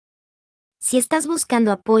Si estás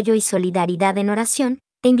buscando apoyo y solidaridad en oración,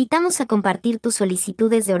 te invitamos a compartir tus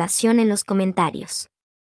solicitudes de oración en los comentarios.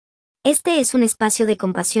 Este es un espacio de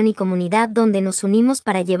compasión y comunidad donde nos unimos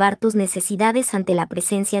para llevar tus necesidades ante la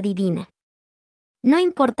presencia divina. No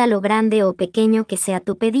importa lo grande o pequeño que sea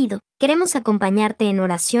tu pedido, queremos acompañarte en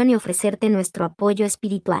oración y ofrecerte nuestro apoyo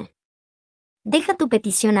espiritual. Deja tu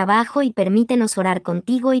petición abajo y permítenos orar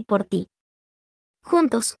contigo y por ti.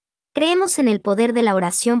 Juntos, creemos en el poder de la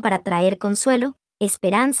oración para traer consuelo,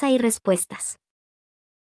 esperanza y respuestas.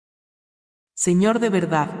 Señor, de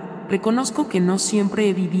verdad, reconozco que no siempre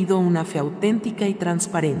he vivido una fe auténtica y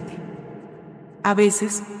transparente. A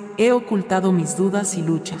veces, he ocultado mis dudas y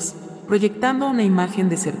luchas, proyectando una imagen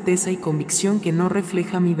de certeza y convicción que no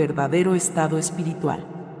refleja mi verdadero estado espiritual.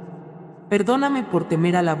 Perdóname por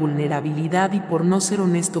temer a la vulnerabilidad y por no ser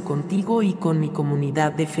honesto contigo y con mi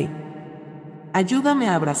comunidad de fe. Ayúdame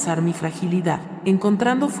a abrazar mi fragilidad,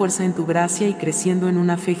 encontrando fuerza en tu gracia y creciendo en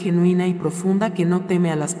una fe genuina y profunda que no teme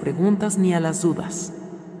a las preguntas ni a las dudas.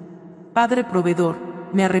 Padre proveedor,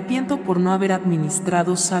 me arrepiento por no haber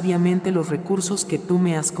administrado sabiamente los recursos que tú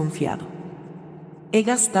me has confiado. He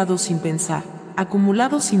gastado sin pensar,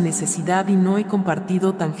 acumulado sin necesidad y no he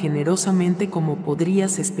compartido tan generosamente como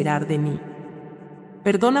podrías esperar de mí.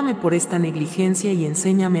 Perdóname por esta negligencia y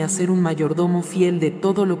enséñame a ser un mayordomo fiel de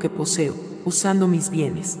todo lo que poseo, usando mis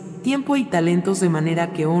bienes, tiempo y talentos de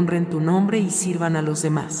manera que honren tu nombre y sirvan a los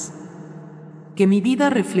demás. Que mi vida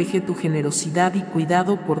refleje tu generosidad y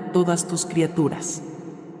cuidado por todas tus criaturas.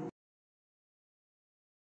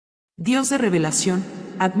 Dios de revelación,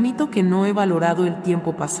 admito que no he valorado el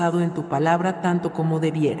tiempo pasado en tu palabra tanto como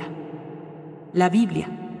debiera. La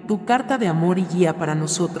Biblia, tu carta de amor y guía para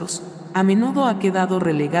nosotros, a menudo ha quedado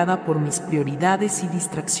relegada por mis prioridades y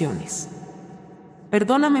distracciones.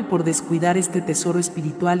 Perdóname por descuidar este tesoro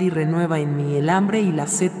espiritual y renueva en mí el hambre y la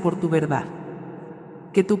sed por tu verdad.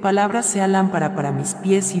 Que tu palabra sea lámpara para mis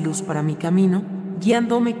pies y luz para mi camino,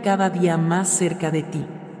 guiándome cada día más cerca de ti.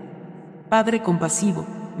 Padre compasivo,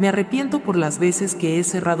 me arrepiento por las veces que he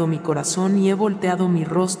cerrado mi corazón y he volteado mi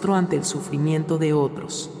rostro ante el sufrimiento de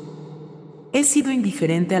otros. He sido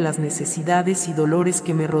indiferente a las necesidades y dolores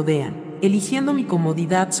que me rodean, eligiendo mi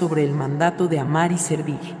comodidad sobre el mandato de amar y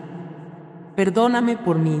servir. Perdóname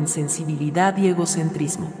por mi insensibilidad y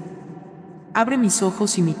egocentrismo. Abre mis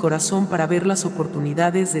ojos y mi corazón para ver las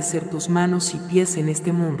oportunidades de ser tus manos y pies en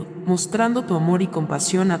este mundo, mostrando tu amor y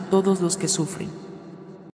compasión a todos los que sufren.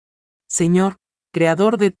 Señor,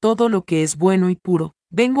 Creador de todo lo que es bueno y puro,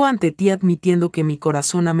 vengo ante ti admitiendo que mi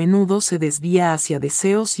corazón a menudo se desvía hacia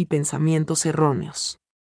deseos y pensamientos erróneos.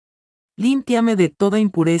 Límpiame de toda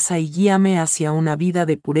impureza y guíame hacia una vida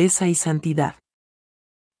de pureza y santidad.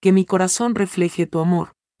 Que mi corazón refleje tu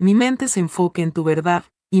amor, mi mente se enfoque en tu verdad,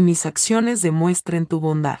 y mis acciones demuestren tu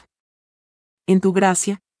bondad. En tu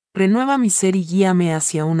gracia, renueva mi ser y guíame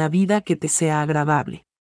hacia una vida que te sea agradable.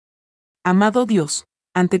 Amado Dios,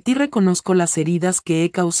 ante ti reconozco las heridas que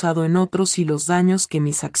he causado en otros y los daños que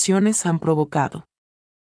mis acciones han provocado.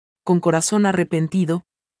 Con corazón arrepentido,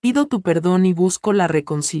 pido tu perdón y busco la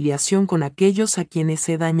reconciliación con aquellos a quienes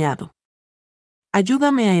he dañado.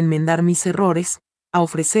 Ayúdame a enmendar mis errores, a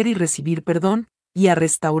ofrecer y recibir perdón, y a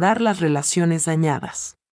restaurar las relaciones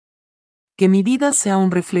dañadas. Que mi vida sea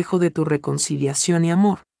un reflejo de tu reconciliación y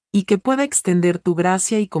amor, y que pueda extender tu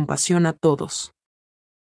gracia y compasión a todos.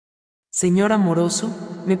 Señor amoroso,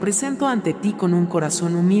 me presento ante ti con un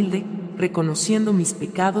corazón humilde, reconociendo mis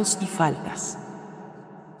pecados y faltas.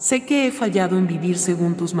 Sé que he fallado en vivir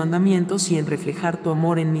según tus mandamientos y en reflejar tu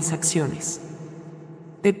amor en mis acciones.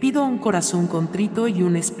 Te pido un corazón contrito y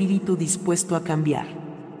un espíritu dispuesto a cambiar.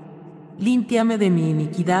 Límpiame de mi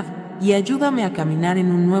iniquidad y ayúdame a caminar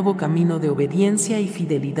en un nuevo camino de obediencia y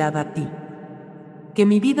fidelidad a ti. Que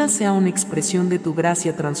mi vida sea una expresión de tu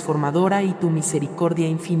gracia transformadora y tu misericordia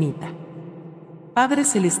infinita. Padre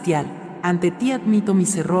Celestial, ante ti admito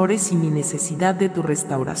mis errores y mi necesidad de tu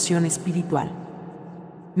restauración espiritual.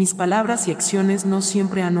 Mis palabras y acciones no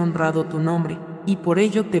siempre han honrado tu nombre, y por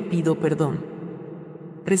ello te pido perdón.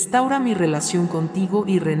 Restaura mi relación contigo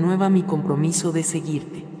y renueva mi compromiso de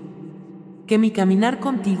seguirte. Que mi caminar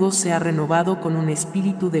contigo sea renovado con un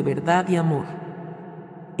espíritu de verdad y amor.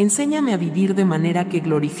 Enséñame a vivir de manera que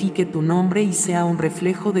glorifique tu nombre y sea un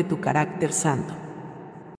reflejo de tu carácter santo.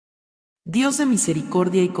 Dios de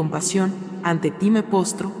misericordia y compasión, ante ti me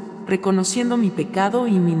postro, reconociendo mi pecado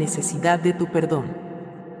y mi necesidad de tu perdón.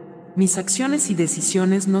 Mis acciones y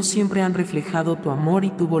decisiones no siempre han reflejado tu amor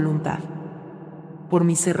y tu voluntad. Por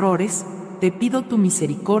mis errores, te pido tu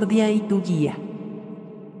misericordia y tu guía.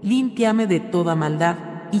 Límpiame de toda maldad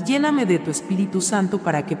y lléname de tu Espíritu Santo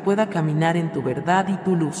para que pueda caminar en tu verdad y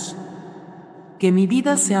tu luz. que mi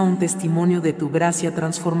vida sea un testimonio de tu gracia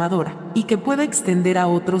transformadora, y que pueda extender a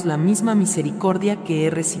otros la misma misericordia que he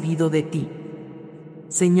recibido de ti.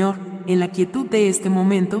 Señor, en la quietud de este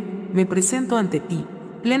momento, me presento ante ti,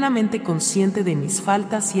 plenamente consciente de mis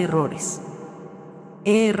faltas y errores.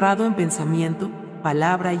 He errado en pensamiento,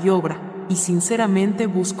 palabra y obra, y sinceramente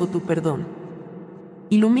busco tu perdón.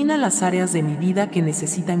 Ilumina las áreas de mi vida que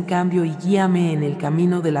necesitan cambio y guíame en el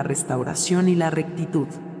camino de la restauración y la rectitud.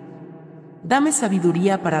 Dame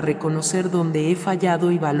sabiduría para reconocer dónde he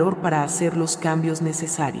fallado y valor para hacer los cambios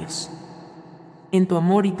necesarios. En tu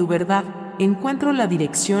amor y tu verdad, encuentro la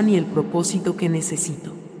dirección y el propósito que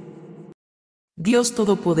necesito. Dios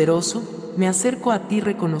Todopoderoso, me acerco a ti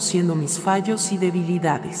reconociendo mis fallos y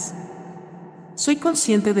debilidades. Soy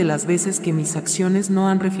consciente de las veces que mis acciones no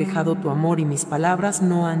han reflejado tu amor y mis palabras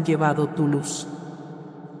no han llevado tu luz.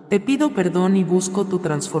 Te pido perdón y busco tu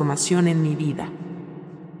transformación en mi vida.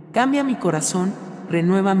 Cambia mi corazón,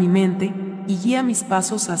 renueva mi mente y guía mis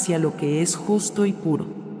pasos hacia lo que es justo y puro.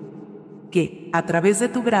 Que, a través de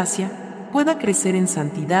tu gracia, pueda crecer en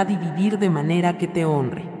santidad y vivir de manera que te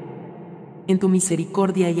honre. En tu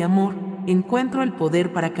misericordia y amor, encuentro el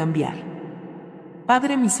poder para cambiar.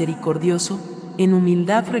 Padre misericordioso, en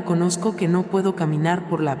humildad reconozco que no puedo caminar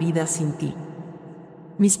por la vida sin ti.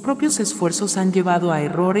 Mis propios esfuerzos han llevado a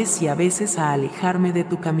errores y a veces a alejarme de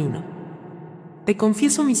tu camino. Te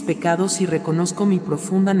confieso mis pecados y reconozco mi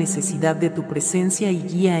profunda necesidad de tu presencia y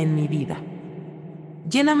guía en mi vida.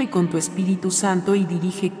 Lléname con tu Espíritu Santo y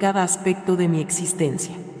dirige cada aspecto de mi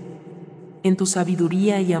existencia. En tu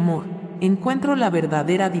sabiduría y amor, encuentro la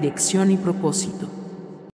verdadera dirección y propósito.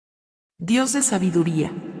 Dios de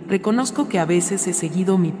sabiduría, reconozco que a veces he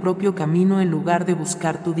seguido mi propio camino en lugar de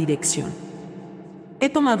buscar tu dirección. He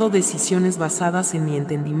tomado decisiones basadas en mi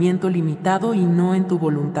entendimiento limitado y no en tu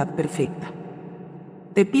voluntad perfecta.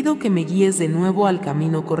 Te pido que me guíes de nuevo al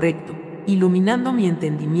camino correcto, iluminando mi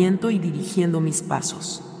entendimiento y dirigiendo mis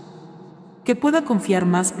pasos. Que pueda confiar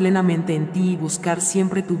más plenamente en ti y buscar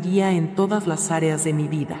siempre tu guía en todas las áreas de mi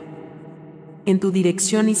vida. En tu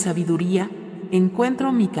dirección y sabiduría,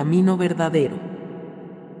 encuentro mi camino verdadero.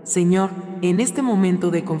 Señor, en este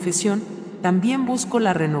momento de confesión, también busco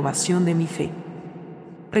la renovación de mi fe.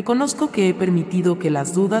 Reconozco que he permitido que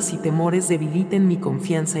las dudas y temores debiliten mi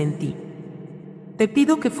confianza en ti. Te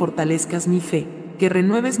pido que fortalezcas mi fe, que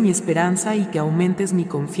renueves mi esperanza y que aumentes mi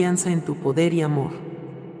confianza en tu poder y amor.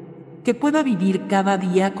 Que pueda vivir cada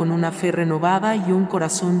día con una fe renovada y un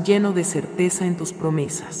corazón lleno de certeza en tus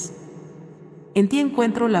promesas. En ti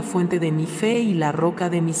encuentro la fuente de mi fe y la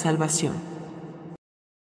roca de mi salvación.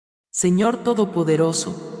 Señor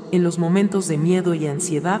Todopoderoso, en los momentos de miedo y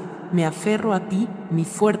ansiedad, me aferro a ti, mi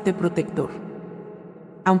fuerte protector.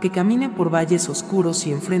 Aunque camine por valles oscuros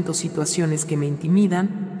y enfrento situaciones que me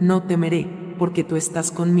intimidan, no temeré, porque tú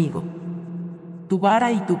estás conmigo. Tu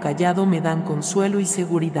vara y tu cayado me dan consuelo y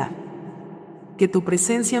seguridad. Que tu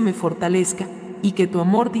presencia me fortalezca, y que tu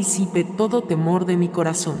amor disipe todo temor de mi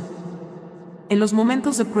corazón. En los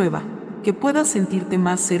momentos de prueba, que puedas sentirte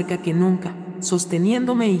más cerca que nunca,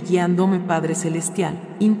 sosteniéndome y guiándome, Padre Celestial,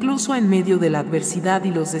 incluso en medio de la adversidad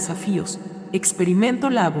y los desafíos, experimento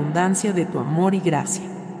la abundancia de tu amor y gracia.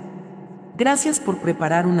 Gracias por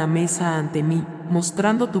preparar una mesa ante mí,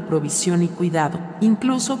 mostrando tu provisión y cuidado,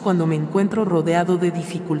 incluso cuando me encuentro rodeado de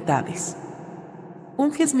dificultades.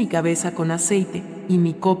 Unges mi cabeza con aceite, y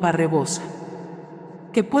mi copa rebosa.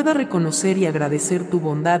 Que pueda reconocer y agradecer tu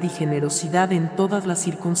bondad y generosidad en todas las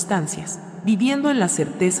circunstancias, viviendo en la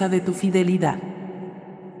certeza de tu fidelidad.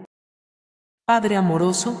 Padre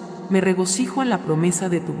amoroso, me regocijo en la promesa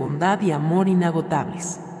de tu bondad y amor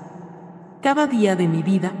inagotables. Cada día de mi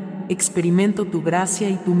vida, experimento tu gracia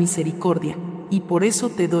y tu misericordia, y por eso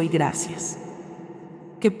te doy gracias.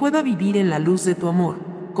 Que pueda vivir en la luz de tu amor,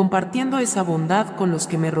 compartiendo esa bondad con los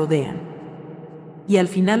que me rodean. Y al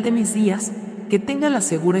final de mis días, que tenga la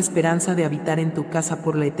segura esperanza de habitar en tu casa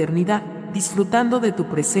por la eternidad, disfrutando de tu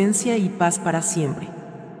presencia y paz para siempre.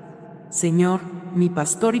 Señor, mi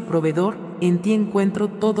pastor y proveedor, en ti encuentro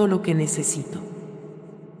todo lo que necesito.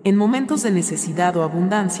 En momentos de necesidad o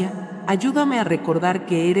abundancia, ayúdame a recordar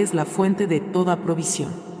que eres la fuente de toda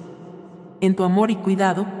provisión. En tu amor y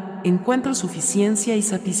cuidado, encuentro suficiencia y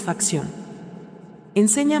satisfacción.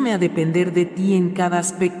 Enséñame a depender de ti en cada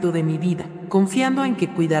aspecto de mi vida, confiando en que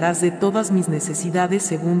cuidarás de todas mis necesidades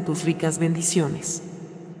según tus ricas bendiciones.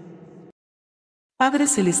 Padre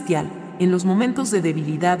Celestial, en los momentos de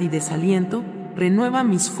debilidad y desaliento, renueva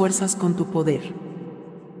mis fuerzas con tu poder.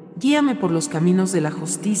 Guíame por los caminos de la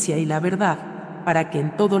justicia y la verdad, para que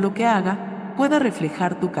en todo lo que haga, pueda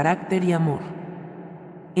reflejar tu carácter y amor.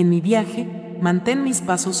 En mi viaje, mantén mis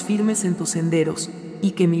pasos firmes en tus senderos,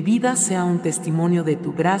 y que mi vida sea un testimonio de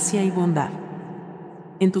tu gracia y bondad.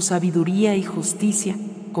 En tu sabiduría y justicia,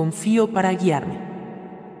 confío para guiarme.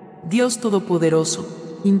 Dios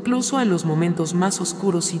Todopoderoso, incluso en los momentos más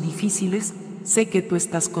oscuros y difíciles, sé que tú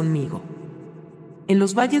estás conmigo. En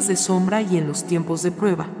los valles de sombra y en los tiempos de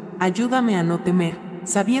prueba, ayúdame a no temer,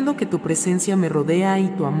 sabiendo que tu presencia me rodea y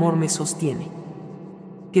tu amor me sostiene.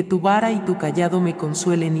 Que tu vara y tu callado me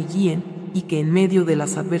consuelen y guíen, y que en medio de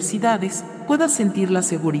las adversidades pueda sentir la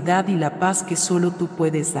seguridad y la paz que solo tú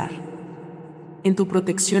puedes dar. En tu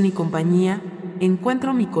protección y compañía,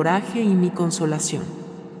 encuentro mi coraje y mi consolación.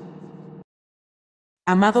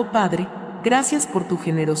 Amado Padre, gracias por tu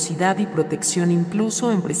generosidad y protección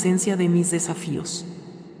incluso en presencia de mis desafíos.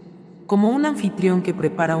 Como un anfitrión que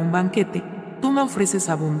prepara un banquete, tú me ofreces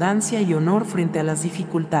abundancia y honor frente a las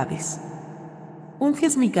dificultades.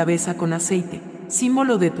 Unges mi cabeza con aceite,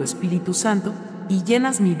 símbolo de tu Espíritu Santo, y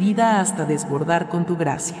llenas mi vida hasta desbordar con tu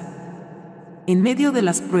gracia. En medio de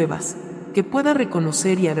las pruebas, que pueda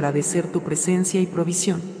reconocer y agradecer tu presencia y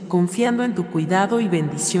provisión, confiando en tu cuidado y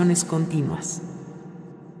bendiciones continuas.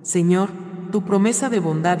 Señor, tu promesa de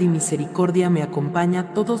bondad y misericordia me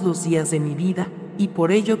acompaña todos los días de mi vida, y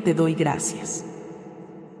por ello te doy gracias.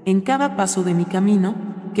 En cada paso de mi camino,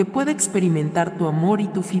 que pueda experimentar tu amor y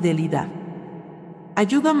tu fidelidad.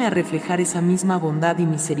 Ayúdame a reflejar esa misma bondad y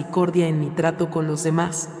misericordia en mi trato con los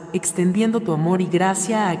demás, extendiendo tu amor y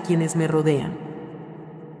gracia a quienes me rodean.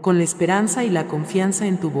 Con la esperanza y la confianza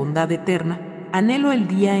en tu bondad eterna, anhelo el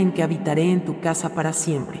día en que habitaré en tu casa para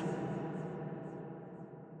siempre.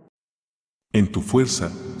 En tu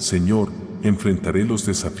fuerza, Señor, enfrentaré los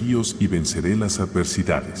desafíos y venceré las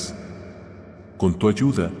adversidades. Con tu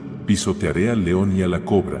ayuda, pisotearé al león y a la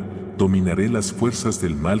cobra, dominaré las fuerzas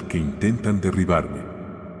del mal que intentan derribarme.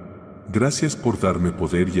 Gracias por darme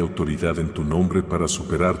poder y autoridad en tu nombre para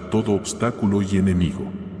superar todo obstáculo y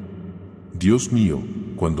enemigo. Dios mío,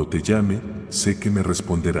 cuando te llame, sé que me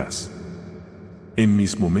responderás. En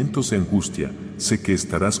mis momentos de angustia, sé que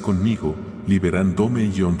estarás conmigo,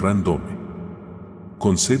 liberándome y honrándome.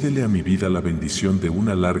 Concédele a mi vida la bendición de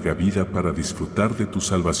una larga vida para disfrutar de tu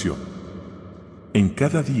salvación. En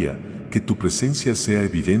cada día, que tu presencia sea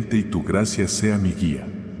evidente y tu gracia sea mi guía.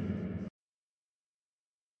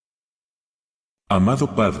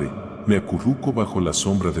 Amado Padre, me acurruco bajo la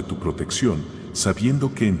sombra de tu protección,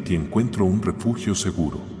 sabiendo que en ti encuentro un refugio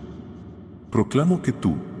seguro. Proclamo que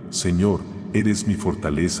tú, Señor, eres mi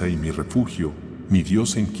fortaleza y mi refugio, mi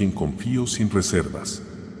Dios en quien confío sin reservas.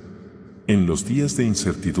 En los días de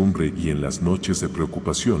incertidumbre y en las noches de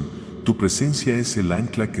preocupación, tu presencia es el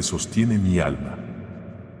ancla que sostiene mi alma.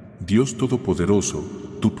 Dios Todopoderoso,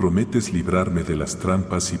 tú prometes librarme de las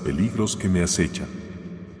trampas y peligros que me acechan.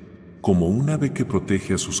 Como un ave que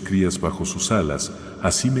protege a sus crías bajo sus alas,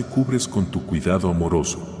 así me cubres con tu cuidado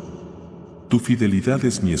amoroso. Tu fidelidad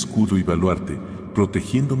es mi escudo y baluarte,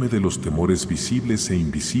 protegiéndome de los temores visibles e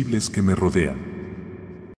invisibles que me rodean.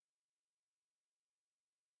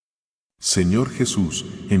 Señor Jesús,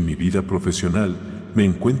 en mi vida profesional, me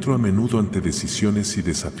encuentro a menudo ante decisiones y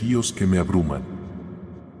desafíos que me abruman.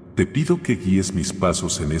 Te pido que guíes mis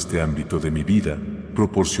pasos en este ámbito de mi vida,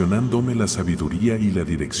 proporcionándome la sabiduría y la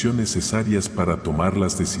dirección necesarias para tomar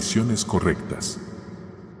las decisiones correctas.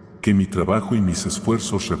 Que mi trabajo y mis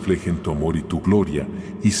esfuerzos reflejen tu amor y tu gloria,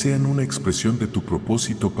 y sean una expresión de tu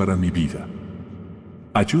propósito para mi vida.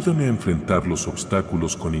 Ayúdame a enfrentar los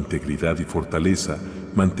obstáculos con integridad y fortaleza,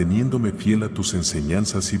 manteniéndome fiel a tus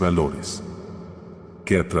enseñanzas y valores.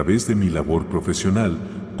 Que a través de mi labor profesional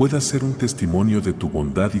pueda ser un testimonio de tu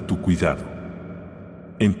bondad y tu cuidado.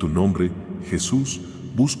 En tu nombre, Jesús,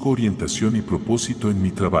 busco orientación y propósito en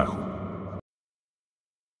mi trabajo.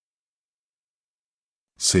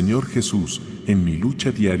 Señor Jesús, en mi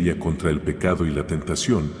lucha diaria contra el pecado y la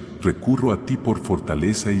tentación, recurro a ti por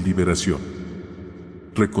fortaleza y liberación.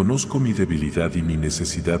 Reconozco mi debilidad y mi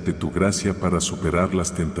necesidad de tu gracia para superar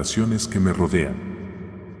las tentaciones que me rodean.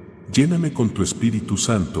 Lléname con tu Espíritu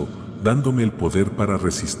Santo, dándome el poder para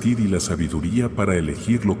resistir y la sabiduría para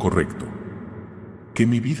elegir lo correcto. Que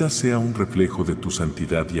mi vida sea un reflejo de tu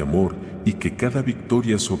santidad y amor, y que cada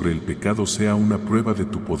victoria sobre el pecado sea una prueba de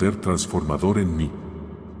tu poder transformador en mí.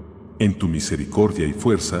 En tu misericordia y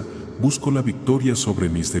fuerza, busco la victoria sobre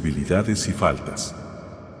mis debilidades y faltas.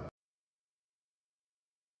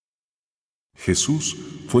 Jesús,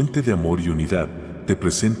 fuente de amor y unidad, te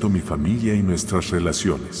presento mi familia y nuestras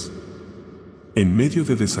relaciones. En medio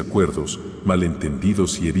de desacuerdos,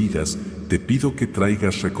 malentendidos y heridas, te pido que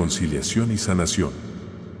traigas reconciliación y sanación.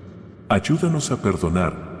 Ayúdanos a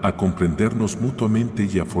perdonar, a comprendernos mutuamente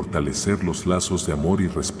y a fortalecer los lazos de amor y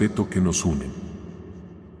respeto que nos unen.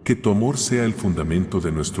 Que tu amor sea el fundamento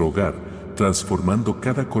de nuestro hogar, transformando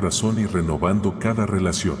cada corazón y renovando cada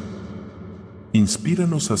relación.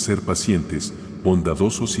 Inspíranos a ser pacientes,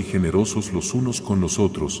 bondadosos y generosos los unos con los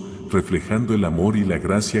otros, reflejando el amor y la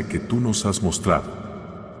gracia que tú nos has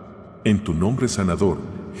mostrado. En tu nombre sanador,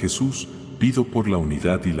 Jesús, pido por la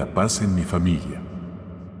unidad y la paz en mi familia.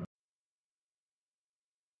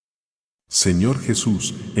 Señor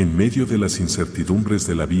Jesús, en medio de las incertidumbres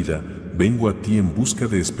de la vida, vengo a ti en busca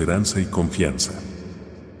de esperanza y confianza.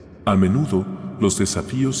 A menudo, los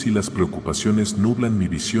desafíos y las preocupaciones nublan mi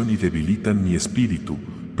visión y debilitan mi espíritu,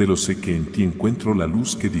 pero sé que en ti encuentro la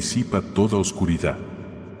luz que disipa toda oscuridad.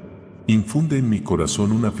 Infunde en mi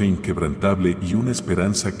corazón una fe inquebrantable y una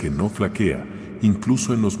esperanza que no flaquea,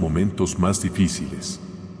 incluso en los momentos más difíciles.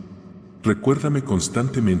 Recuérdame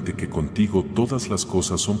constantemente que contigo todas las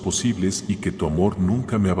cosas son posibles y que tu amor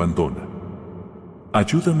nunca me abandona.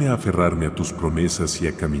 Ayúdame a aferrarme a tus promesas y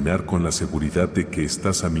a caminar con la seguridad de que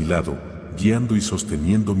estás a mi lado, guiando y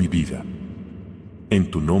sosteniendo mi vida.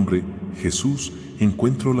 En tu nombre, Jesús,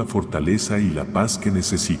 encuentro la fortaleza y la paz que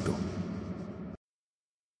necesito.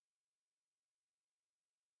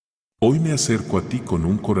 Hoy me acerco a ti con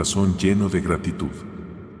un corazón lleno de gratitud.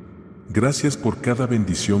 Gracias por cada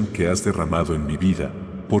bendición que has derramado en mi vida,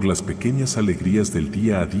 por las pequeñas alegrías del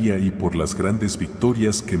día a día y por las grandes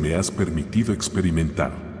victorias que me has permitido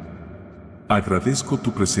experimentar. Agradezco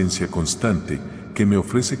tu presencia constante, que me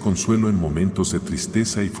ofrece consuelo en momentos de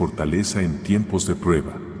tristeza y fortaleza en tiempos de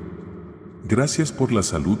prueba. Gracias por la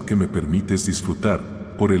salud que me permites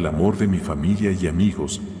disfrutar, por el amor de mi familia y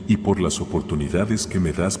amigos, y por las oportunidades que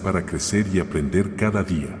me das para crecer y aprender cada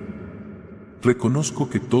día. Reconozco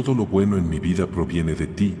que todo lo bueno en mi vida proviene de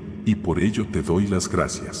ti, y por ello te doy las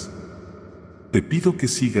gracias. Te pido que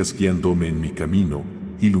sigas guiándome en mi camino,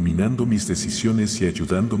 iluminando mis decisiones y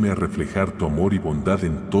ayudándome a reflejar tu amor y bondad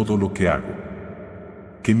en todo lo que hago.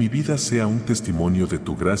 Que mi vida sea un testimonio de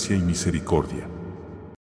tu gracia y misericordia.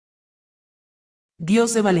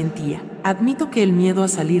 Dios de valentía, admito que el miedo a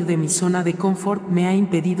salir de mi zona de confort me ha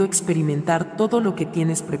impedido experimentar todo lo que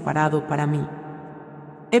tienes preparado para mí.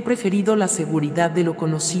 He preferido la seguridad de lo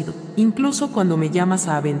conocido, incluso cuando me llamas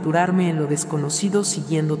a aventurarme en lo desconocido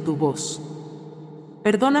siguiendo tu voz.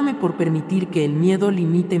 Perdóname por permitir que el miedo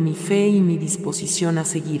limite mi fe y mi disposición a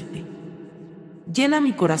seguirte. Llena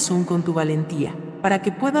mi corazón con tu valentía, para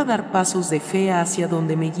que pueda dar pasos de fe hacia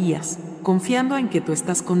donde me guías, confiando en que tú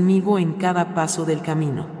estás conmigo en cada paso del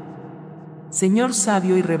camino. Señor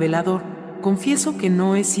sabio y revelador, confieso que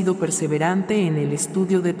no he sido perseverante en el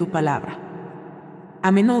estudio de tu palabra. A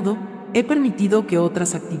menudo, he permitido que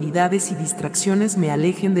otras actividades y distracciones me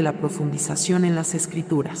alejen de la profundización en las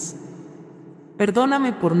Escrituras.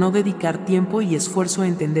 Perdóname por no dedicar tiempo y esfuerzo a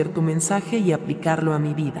entender tu mensaje y aplicarlo a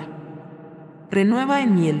mi vida. Renueva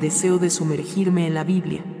en mí el deseo de sumergirme en la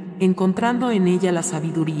Biblia, encontrando en ella la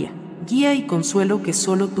sabiduría, guía y consuelo que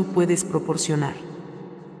solo tú puedes proporcionar.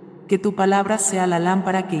 Que tu palabra sea la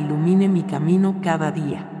lámpara que ilumine mi camino cada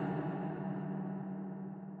día.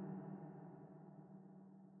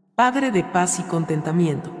 Padre de paz y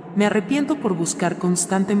contentamiento, me arrepiento por buscar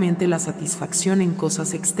constantemente la satisfacción en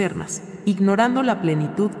cosas externas, ignorando la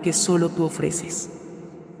plenitud que solo tú ofreces.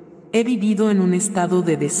 He vivido en un estado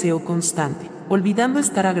de deseo constante, olvidando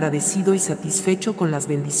estar agradecido y satisfecho con las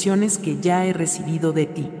bendiciones que ya he recibido de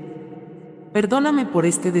ti. Perdóname por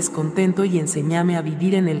este descontento y enséñame a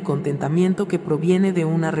vivir en el contentamiento que proviene de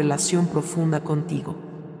una relación profunda contigo.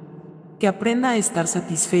 Que aprenda a estar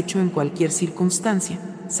satisfecho en cualquier circunstancia,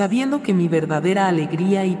 sabiendo que mi verdadera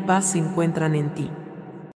alegría y paz se encuentran en ti.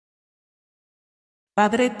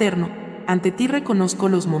 Padre eterno, ante ti reconozco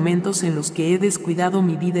los momentos en los que he descuidado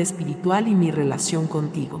mi vida espiritual y mi relación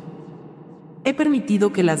contigo. He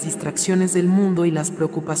permitido que las distracciones del mundo y las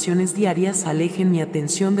preocupaciones diarias alejen mi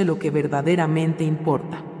atención de lo que verdaderamente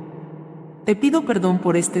importa. Te pido perdón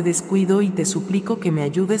por este descuido y te suplico que me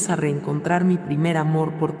ayudes a reencontrar mi primer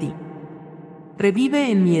amor por ti.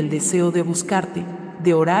 Revive en mí el deseo de buscarte,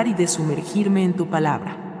 de orar y de sumergirme en tu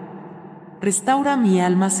palabra. Restaura mi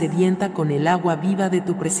alma sedienta con el agua viva de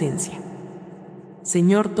tu presencia.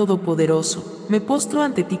 Señor Todopoderoso, me postro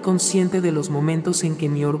ante ti consciente de los momentos en que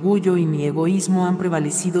mi orgullo y mi egoísmo han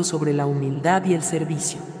prevalecido sobre la humildad y el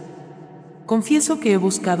servicio. Confieso que he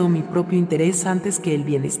buscado mi propio interés antes que el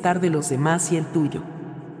bienestar de los demás y el tuyo.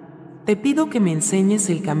 Te pido que me enseñes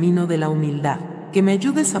el camino de la humildad, que me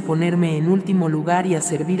ayudes a ponerme en último lugar y a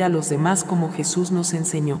servir a los demás como Jesús nos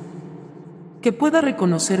enseñó. Que pueda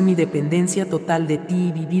reconocer mi dependencia total de ti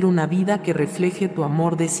y vivir una vida que refleje tu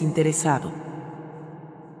amor desinteresado.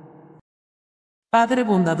 Padre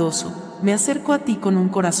bondadoso, me acerco a ti con un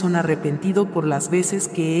corazón arrepentido por las veces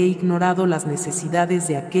que he ignorado las necesidades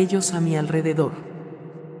de aquellos a mi alrededor.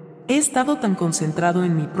 He estado tan concentrado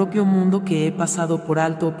en mi propio mundo que he pasado por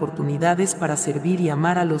alto oportunidades para servir y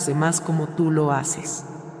amar a los demás como tú lo haces.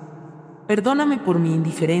 Perdóname por mi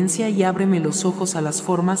indiferencia y ábreme los ojos a las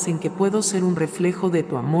formas en que puedo ser un reflejo de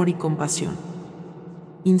tu amor y compasión.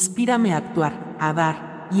 Inspírame a actuar, a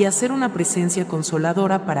dar y a ser una presencia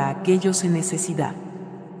consoladora para aquellos en necesidad.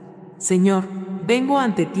 Señor, vengo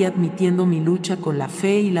ante ti admitiendo mi lucha con la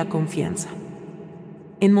fe y la confianza.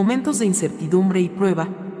 En momentos de incertidumbre y prueba,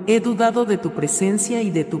 he dudado de tu presencia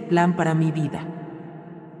y de tu plan para mi vida.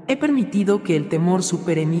 He permitido que el temor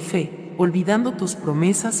supere mi fe, olvidando tus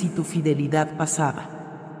promesas y tu fidelidad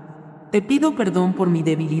pasada. Te pido perdón por mi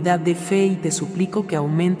debilidad de fe y te suplico que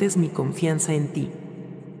aumentes mi confianza en ti.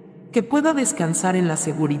 Que pueda descansar en la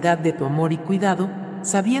seguridad de tu amor y cuidado,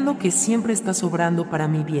 sabiendo que siempre estás obrando para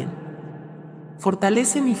mi bien.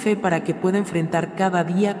 Fortalece mi fe para que pueda enfrentar cada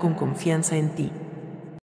día con confianza en ti.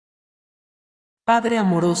 Padre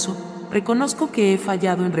amoroso, reconozco que he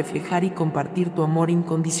fallado en reflejar y compartir tu amor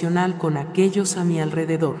incondicional con aquellos a mi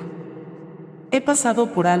alrededor. He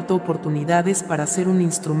pasado por alto oportunidades para ser un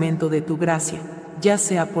instrumento de tu gracia, ya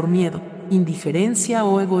sea por miedo, indiferencia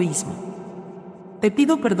o egoísmo. Te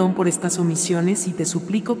pido perdón por estas omisiones y te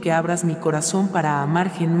suplico que abras mi corazón para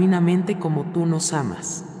amar genuinamente como tú nos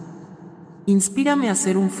amas. Inspírame a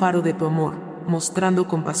ser un faro de tu amor, mostrando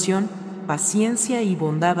compasión, paciencia y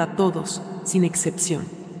bondad a todos, sin excepción.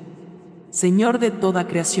 Señor de toda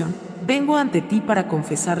creación, vengo ante ti para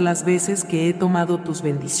confesar las veces que he tomado tus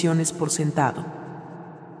bendiciones por sentado.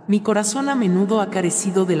 Mi corazón a menudo ha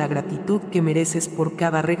carecido de la gratitud que mereces por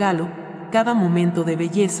cada regalo, cada momento de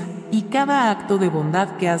belleza y cada acto de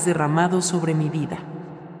bondad que has derramado sobre mi vida.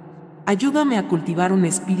 Ayúdame a cultivar un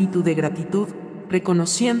espíritu de gratitud,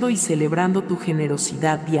 reconociendo y celebrando tu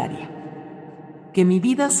generosidad diaria. Que mi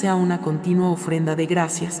vida sea una continua ofrenda de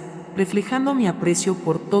gracias, reflejando mi aprecio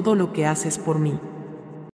por todo lo que haces por mí.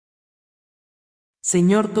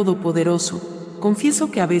 Señor Todopoderoso,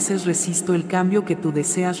 confieso que a veces resisto el cambio que tú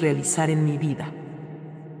deseas realizar en mi vida.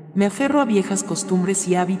 Me aferro a viejas costumbres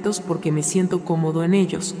y hábitos porque me siento cómodo en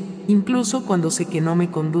ellos, incluso cuando sé que no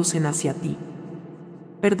me conducen hacia ti.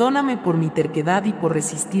 Perdóname por mi terquedad y por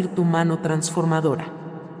resistir tu mano transformadora.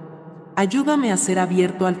 Ayúdame a ser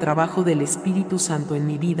abierto al trabajo del Espíritu Santo en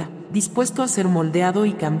mi vida, dispuesto a ser moldeado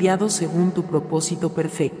y cambiado según tu propósito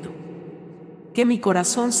perfecto. Que mi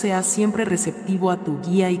corazón sea siempre receptivo a tu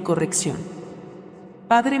guía y corrección.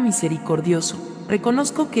 Padre misericordioso,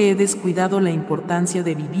 reconozco que he descuidado la importancia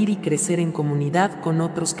de vivir y crecer en comunidad con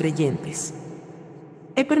otros creyentes.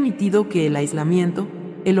 He permitido que el aislamiento,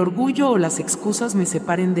 el orgullo o las excusas me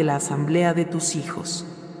separen de la asamblea de tus hijos.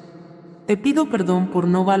 Te pido perdón por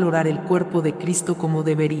no valorar el cuerpo de Cristo como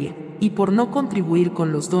debería, y por no contribuir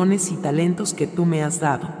con los dones y talentos que tú me has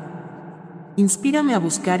dado. Inspírame a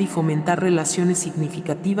buscar y fomentar relaciones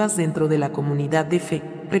significativas dentro de la comunidad de fe,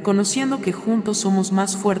 reconociendo que juntos somos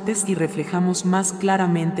más fuertes y reflejamos más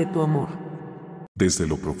claramente tu amor. Desde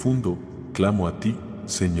lo profundo, clamo a ti,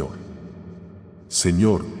 Señor.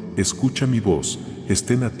 Señor, escucha mi voz,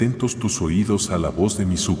 estén atentos tus oídos a la voz de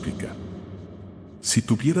mi súplica. Si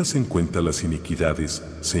tuvieras en cuenta las iniquidades,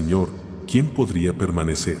 Señor, ¿quién podría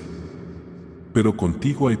permanecer? Pero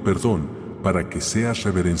contigo hay perdón, para que seas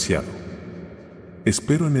reverenciado.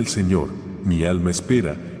 Espero en el Señor, mi alma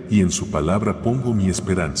espera, y en su palabra pongo mi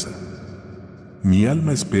esperanza. Mi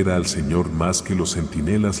alma espera al Señor más que los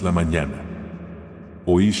centinelas la mañana.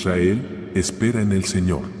 Oh Israel, espera en el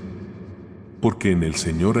Señor. Porque en el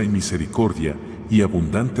Señor hay misericordia y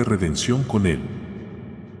abundante redención con Él.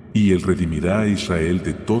 Y Él redimirá a Israel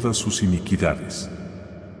de todas sus iniquidades.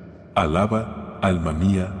 Alaba, alma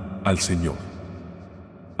mía, al Señor.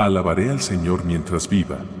 Alabaré al Señor mientras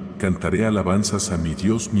viva, cantaré alabanzas a mi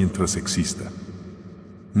Dios mientras exista.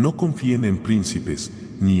 No confíen en príncipes,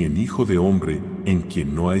 ni en hijo de hombre, en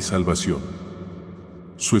quien no hay salvación.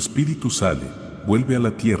 Su espíritu sale, vuelve a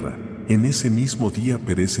la tierra, en ese mismo día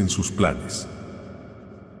perecen sus planes.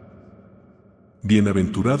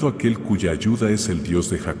 Bienaventurado aquel cuya ayuda es el Dios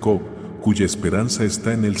de Jacob, cuya esperanza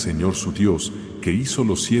está en el Señor su Dios, que hizo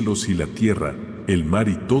los cielos y la tierra, el mar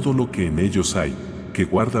y todo lo que en ellos hay, que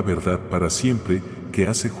guarda verdad para siempre, que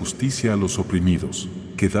hace justicia a los oprimidos,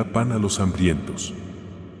 que da pan a los hambrientos.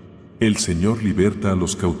 El Señor liberta a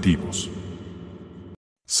los cautivos.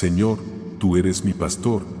 Señor, tú eres mi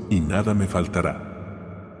pastor, y nada me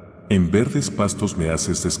faltará. En verdes pastos me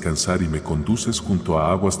haces descansar y me conduces junto a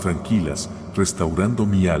aguas tranquilas, restaurando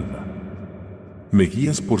mi alma. Me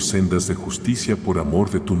guías por sendas de justicia por amor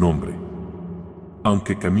de tu nombre.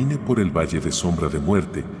 Aunque camine por el valle de sombra de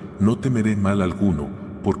muerte, no temeré mal alguno,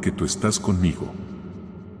 porque tú estás conmigo.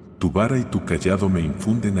 Tu vara y tu cayado me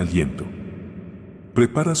infunden aliento.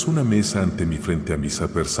 Preparas una mesa ante mí frente a mis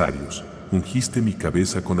adversarios, ungiste mi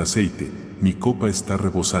cabeza con aceite, mi copa está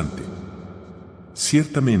rebosante.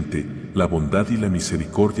 Ciertamente, la bondad y la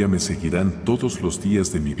misericordia me seguirán todos los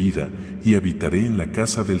días de mi vida, y habitaré en la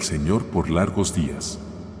casa del Señor por largos días.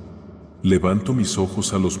 Levanto mis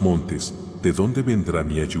ojos a los montes, ¿de dónde vendrá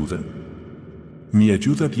mi ayuda? Mi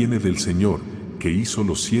ayuda viene del Señor, que hizo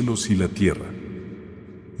los cielos y la tierra.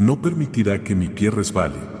 No permitirá que mi pie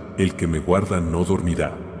resbale, el que me guarda no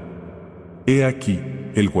dormirá. He aquí,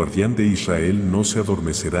 el guardián de Israel no se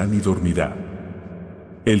adormecerá ni dormirá.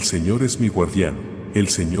 El Señor es mi guardián, el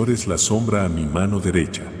Señor es la sombra a mi mano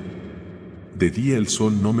derecha. De día el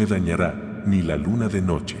sol no me dañará, ni la luna de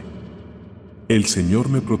noche. El Señor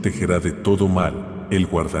me protegerá de todo mal, Él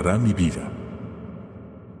guardará mi vida.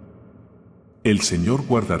 El Señor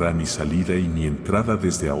guardará mi salida y mi entrada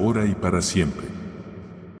desde ahora y para siempre.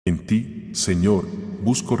 En ti, Señor,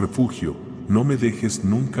 busco refugio, no me dejes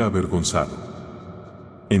nunca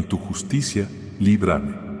avergonzado. En tu justicia,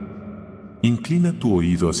 líbrame. Inclina tu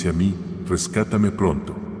oído hacia mí, rescátame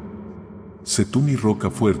pronto. Sé tú mi roca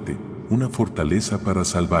fuerte, una fortaleza para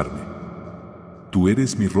salvarme. Tú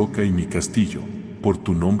eres mi roca y mi castillo, por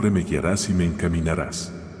tu nombre me guiarás y me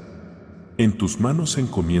encaminarás. En tus manos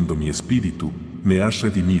encomiendo mi espíritu, me has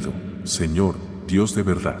redimido, Señor, Dios de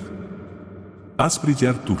verdad. Haz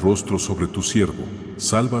brillar tu rostro sobre tu siervo,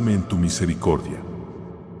 sálvame en tu misericordia.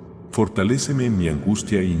 Fortaléceme en mi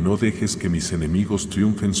angustia y no dejes que mis enemigos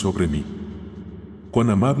triunfen sobre mí. Cuán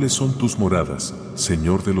amables son tus moradas,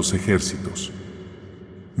 Señor de los ejércitos.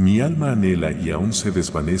 Mi alma anhela y aún se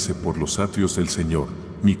desvanece por los atrios del Señor,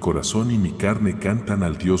 mi corazón y mi carne cantan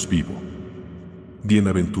al Dios vivo.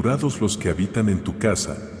 Bienaventurados los que habitan en tu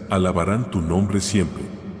casa, alabarán tu nombre siempre.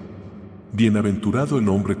 Bienaventurado el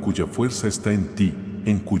hombre cuya fuerza está en ti,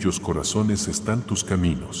 en cuyos corazones están tus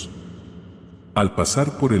caminos. Al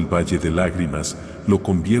pasar por el valle de lágrimas, lo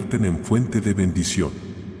convierten en fuente de bendición.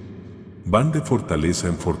 Van de fortaleza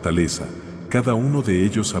en fortaleza, cada uno de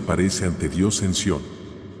ellos aparece ante Dios en Sión.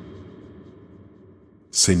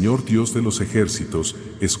 Señor Dios de los ejércitos,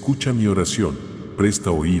 escucha mi oración,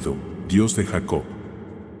 presta oído, Dios de Jacob.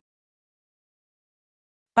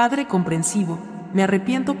 Padre comprensivo, me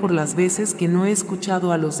arrepiento por las veces que no he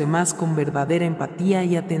escuchado a los demás con verdadera empatía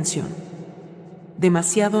y atención.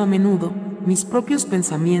 Demasiado a menudo, mis propios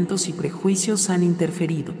pensamientos y prejuicios han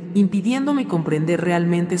interferido, impidiéndome comprender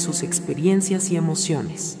realmente sus experiencias y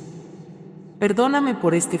emociones. Perdóname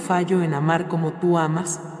por este fallo en amar como tú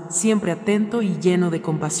amas, siempre atento y lleno de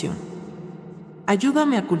compasión.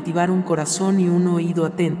 Ayúdame a cultivar un corazón y un oído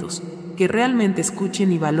atentos, que realmente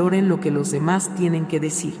escuchen y valoren lo que los demás tienen que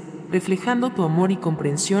decir, reflejando tu amor y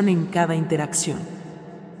comprensión en cada interacción.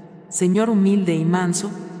 Señor humilde y manso,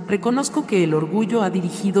 reconozco que el orgullo ha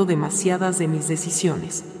dirigido demasiadas de mis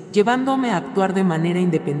decisiones, llevándome a actuar de manera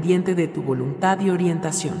independiente de tu voluntad y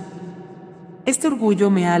orientación. Este orgullo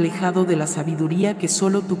me ha alejado de la sabiduría que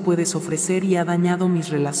solo tú puedes ofrecer y ha dañado mis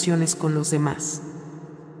relaciones con los demás.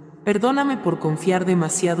 Perdóname por confiar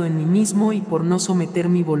demasiado en mí mismo y por no someter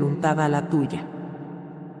mi voluntad a la tuya.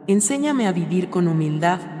 Enséñame a vivir con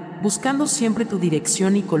humildad, buscando siempre tu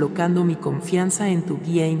dirección y colocando mi confianza en tu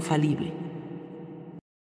guía infalible.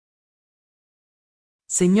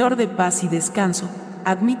 Señor de paz y descanso,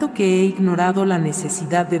 admito que he ignorado la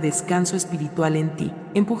necesidad de descanso espiritual en ti,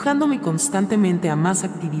 empujándome constantemente a más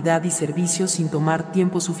actividad y servicio sin tomar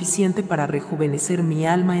tiempo suficiente para rejuvenecer mi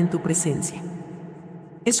alma en tu presencia.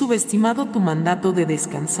 He subestimado tu mandato de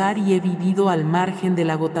descansar y he vivido al margen del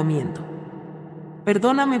agotamiento.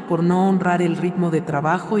 Perdóname por no honrar el ritmo de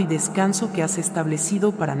trabajo y descanso que has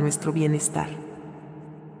establecido para nuestro bienestar.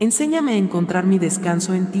 Enséñame a encontrar mi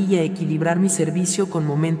descanso en ti y a equilibrar mi servicio con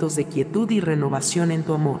momentos de quietud y renovación en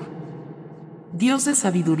tu amor. Dios de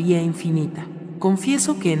sabiduría infinita,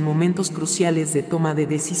 confieso que en momentos cruciales de toma de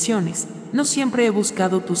decisiones, no siempre he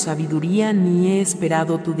buscado tu sabiduría ni he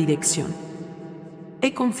esperado tu dirección.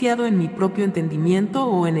 He confiado en mi propio entendimiento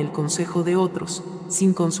o en el consejo de otros,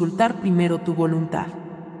 sin consultar primero tu voluntad.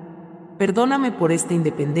 Perdóname por esta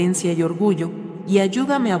independencia y orgullo, y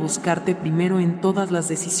ayúdame a buscarte primero en todas las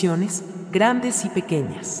decisiones, grandes y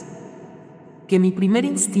pequeñas. Que mi primer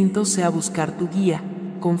instinto sea buscar tu guía,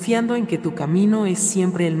 confiando en que tu camino es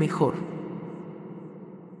siempre el mejor.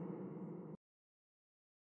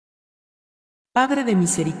 Padre de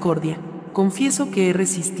misericordia, confieso que he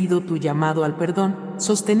resistido tu llamado al perdón,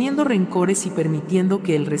 sosteniendo rencores y permitiendo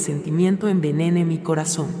que el resentimiento envenene mi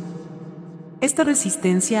corazón. Esta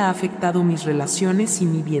resistencia ha afectado mis relaciones y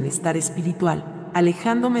mi bienestar espiritual,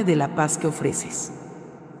 alejándome de la paz que ofreces.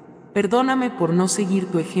 Perdóname por no seguir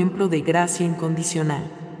tu ejemplo de gracia incondicional.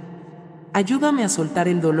 Ayúdame a soltar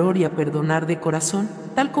el dolor y a perdonar de corazón,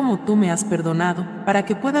 tal como tú me has perdonado, para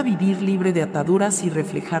que pueda vivir libre de ataduras y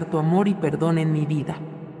reflejar tu amor y perdón en mi vida.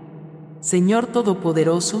 Señor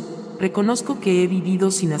Todopoderoso, reconozco que he vivido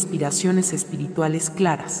sin aspiraciones espirituales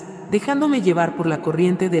claras, dejándome llevar por la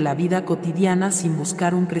corriente de la vida cotidiana sin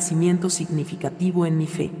buscar un crecimiento significativo en mi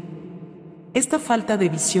fe. Esta falta de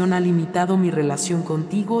visión ha limitado mi relación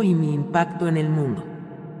contigo y mi impacto en el mundo.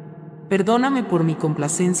 Perdóname por mi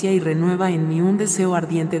complacencia y renueva en mí un deseo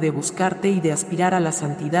ardiente de buscarte y de aspirar a la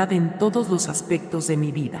santidad en todos los aspectos de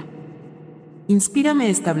mi vida. Inspírame a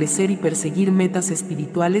establecer y perseguir metas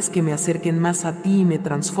espirituales que me acerquen más a ti y me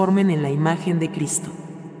transformen en la imagen de Cristo.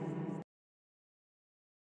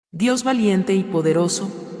 Dios valiente y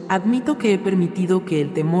poderoso, admito que he permitido que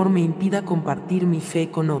el temor me impida compartir mi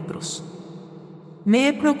fe con otros. Me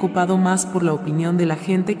he preocupado más por la opinión de la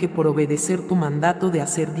gente que por obedecer tu mandato de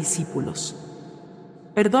hacer discípulos.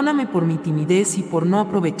 Perdóname por mi timidez y por no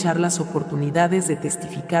aprovechar las oportunidades de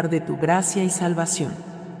testificar de tu gracia y salvación.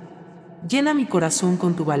 Llena mi corazón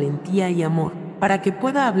con tu valentía y amor, para que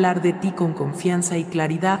pueda hablar de ti con confianza y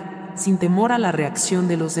claridad, sin temor a la reacción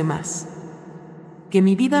de los demás. Que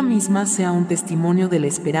mi vida misma sea un testimonio de la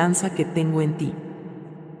esperanza que tengo en ti.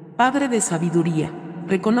 Padre de sabiduría,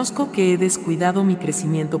 reconozco que he descuidado mi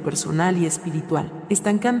crecimiento personal y espiritual,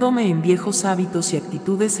 estancándome en viejos hábitos y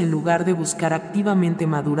actitudes en lugar de buscar activamente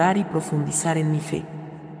madurar y profundizar en mi fe.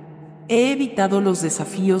 He evitado los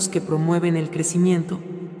desafíos que promueven el crecimiento,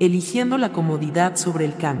 eligiendo la comodidad sobre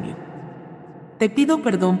el cambio. Te pido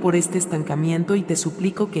perdón por este estancamiento y te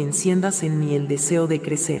suplico que enciendas en mí el deseo de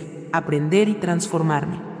crecer, aprender y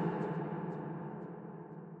transformarme.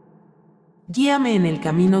 Guíame en el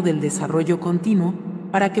camino del desarrollo continuo,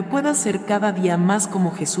 para que pueda ser cada día más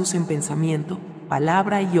como Jesús en pensamiento,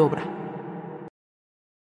 palabra y obra.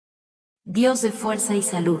 Dios de fuerza y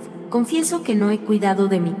salud, confieso que no he cuidado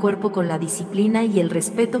de mi cuerpo con la disciplina y el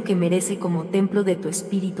respeto que merece como templo de tu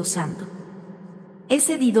Espíritu Santo. He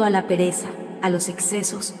cedido a la pereza, a los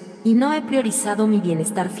excesos, y no he priorizado mi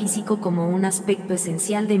bienestar físico como un aspecto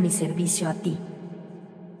esencial de mi servicio a ti.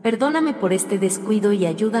 Perdóname por este descuido y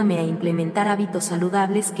ayúdame a implementar hábitos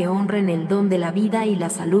saludables que honren el don de la vida y la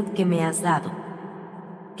salud que me has dado.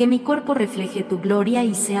 Que mi cuerpo refleje tu gloria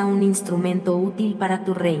y sea un instrumento útil para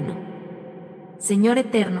tu reino. Señor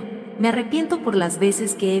eterno, me arrepiento por las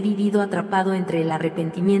veces que he vivido atrapado entre el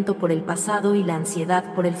arrepentimiento por el pasado y la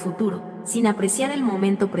ansiedad por el futuro, sin apreciar el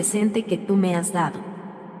momento presente que tú me has dado.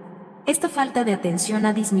 Esta falta de atención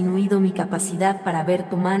ha disminuido mi capacidad para ver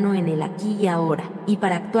tu mano en el aquí y ahora, y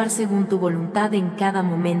para actuar según tu voluntad en cada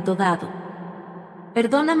momento dado.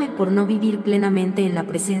 Perdóname por no vivir plenamente en la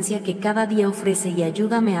presencia que cada día ofrece y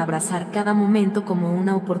ayúdame a abrazar cada momento como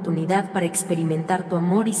una oportunidad para experimentar tu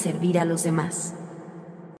amor y servir a los demás.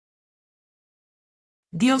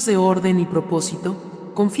 Dios de orden y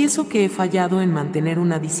propósito, confieso que he fallado en mantener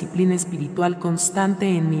una disciplina espiritual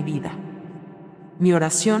constante en mi vida. Mi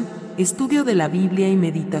oración, estudio de la Biblia y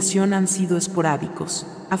meditación han sido esporádicos,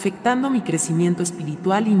 afectando mi crecimiento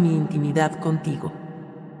espiritual y mi intimidad contigo.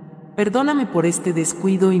 Perdóname por este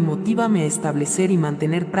descuido y motívame a establecer y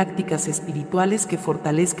mantener prácticas espirituales que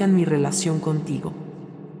fortalezcan mi relación contigo.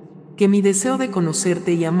 Que mi deseo de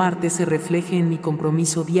conocerte y amarte se refleje en mi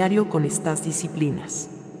compromiso diario con estas disciplinas.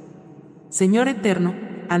 Señor eterno,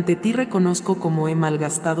 ante ti reconozco cómo he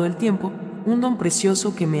malgastado el tiempo, un don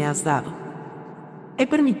precioso que me has dado. He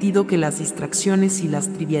permitido que las distracciones y las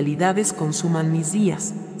trivialidades consuman mis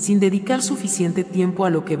días, sin dedicar suficiente tiempo a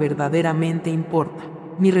lo que verdaderamente importa,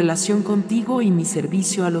 mi relación contigo y mi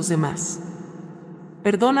servicio a los demás.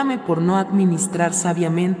 Perdóname por no administrar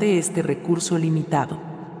sabiamente este recurso limitado.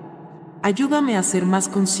 Ayúdame a ser más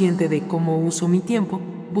consciente de cómo uso mi tiempo,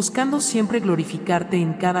 buscando siempre glorificarte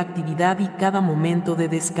en cada actividad y cada momento de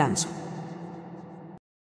descanso.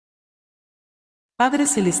 Padre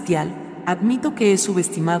Celestial, admito que he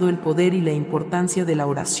subestimado el poder y la importancia de la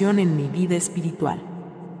oración en mi vida espiritual.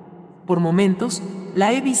 Por momentos,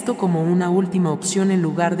 la he visto como una última opción en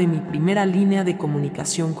lugar de mi primera línea de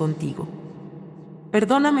comunicación contigo.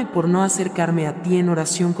 Perdóname por no acercarme a ti en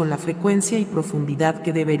oración con la frecuencia y profundidad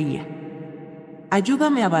que debería.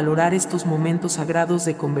 Ayúdame a valorar estos momentos sagrados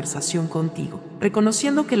de conversación contigo,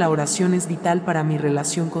 reconociendo que la oración es vital para mi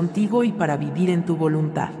relación contigo y para vivir en tu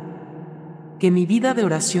voluntad. que mi vida de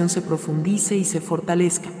oración se profundice y se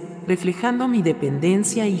fortalezca, reflejando mi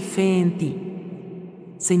dependencia y fe en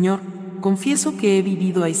ti. Señor, confieso que he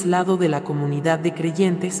vivido aislado de la comunidad de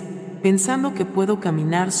creyentes, pensando que puedo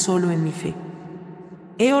caminar solo en mi fe.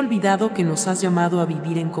 He olvidado que nos has llamado a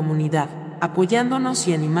vivir en comunidad, apoyándonos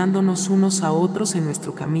y animándonos unos a otros en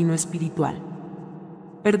nuestro camino espiritual.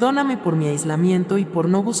 Perdóname por mi aislamiento y por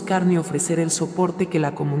no buscar ni ofrecer el soporte que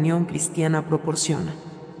la comunión cristiana proporciona.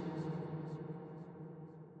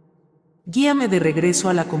 Guíame de regreso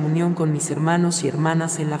a la comunión con mis hermanos y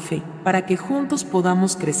hermanas en la fe, para que juntos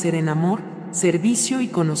podamos crecer en amor, servicio y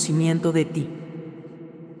conocimiento de ti.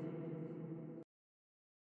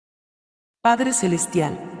 Padre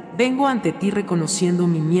Celestial, vengo ante ti reconociendo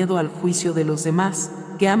mi miedo al juicio de los demás,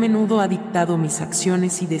 que a menudo ha dictado mis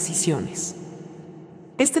acciones y decisiones.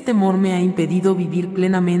 Este temor me ha impedido vivir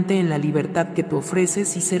plenamente en la libertad que tú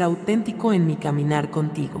ofreces y ser auténtico en mi caminar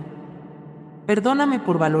contigo. Perdóname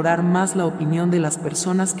por valorar más la opinión de las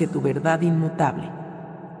personas que tu verdad inmutable.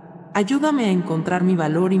 Ayúdame a encontrar mi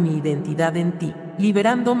valor y mi identidad en ti,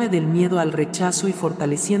 liberándome del miedo al rechazo y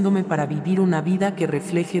fortaleciéndome para vivir una vida que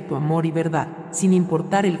refleje tu amor y verdad, sin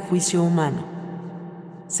importar el juicio humano.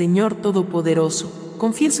 Señor Todopoderoso,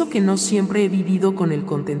 confieso que no siempre he vivido con el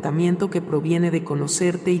contentamiento que proviene de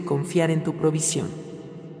conocerte y confiar en tu provisión.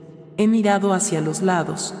 He mirado hacia los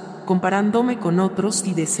lados, comparándome con otros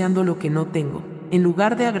y deseando lo que no tengo, en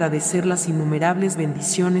lugar de agradecer las innumerables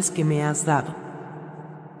bendiciones que me has dado.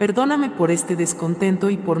 Perdóname por este descontento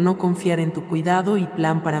y por no confiar en tu cuidado y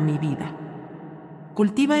plan para mi vida.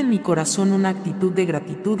 Cultiva en mi corazón una actitud de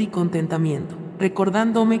gratitud y contentamiento,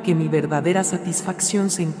 recordándome que mi verdadera satisfacción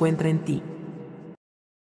se encuentra en ti.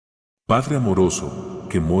 Padre amoroso,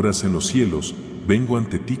 que moras en los cielos, vengo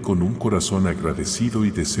ante ti con un corazón agradecido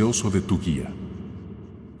y deseoso de tu guía.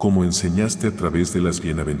 Como enseñaste a través de las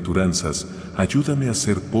bienaventuranzas, ayúdame a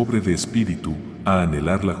ser pobre de espíritu, a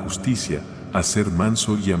anhelar la justicia, a ser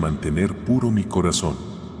manso y a mantener puro mi corazón.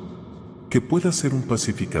 Que pueda ser un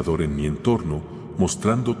pacificador en mi entorno,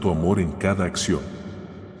 mostrando tu amor en cada acción.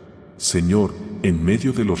 Señor, en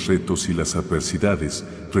medio de los retos y las adversidades,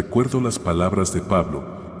 recuerdo las palabras de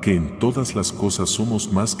Pablo, que en todas las cosas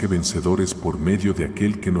somos más que vencedores por medio de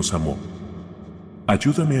aquel que nos amó.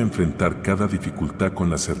 Ayúdame a enfrentar cada dificultad con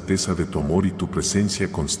la certeza de tu amor y tu presencia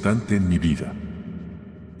constante en mi vida.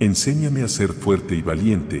 Enséñame a ser fuerte y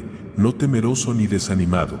valiente, no temeroso ni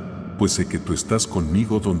desanimado, pues sé que tú estás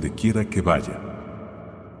conmigo donde quiera que vaya.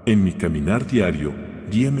 En mi caminar diario,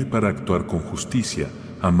 guíame para actuar con justicia,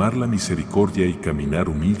 amar la misericordia y caminar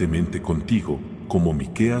humildemente contigo, como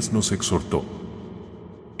Miqueas nos exhortó.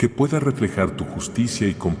 Que pueda reflejar tu justicia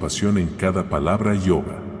y compasión en cada palabra y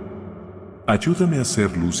obra. Ayúdame a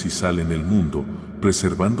ser luz y sal en el mundo,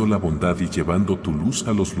 preservando la bondad y llevando tu luz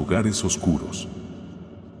a los lugares oscuros.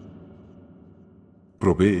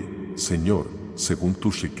 Provee, Señor, según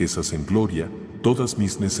tus riquezas en gloria, todas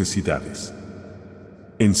mis necesidades.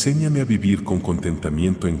 Enséñame a vivir con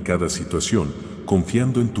contentamiento en cada situación,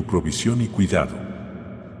 confiando en tu provisión y cuidado.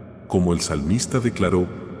 Como el salmista declaró,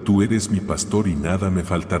 tú eres mi pastor y nada me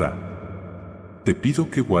faltará. Te pido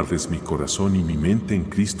que guardes mi corazón y mi mente en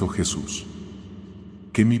Cristo Jesús.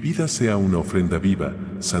 Que mi vida sea una ofrenda viva,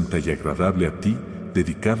 santa y agradable a ti,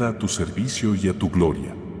 dedicada a tu servicio y a tu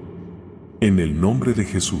gloria. En el nombre de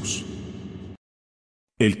Jesús.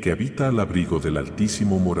 El que habita al abrigo del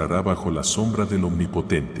Altísimo morará bajo la sombra del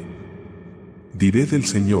Omnipotente. Diré del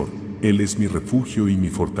Señor, Él es mi refugio y mi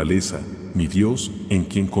fortaleza, mi Dios, en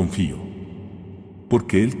quien confío.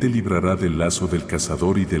 Porque Él te librará del lazo del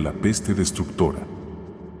cazador y de la peste destructora.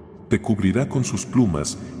 Te cubrirá con sus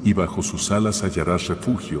plumas, y bajo sus alas hallarás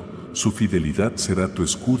refugio, su fidelidad será tu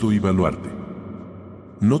escudo y baluarte.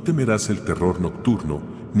 No temerás el terror nocturno,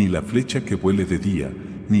 ni la flecha que vuele de día,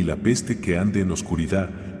 ni la peste que ande en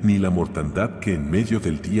oscuridad, ni la mortandad que en medio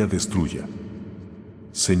del día destruya.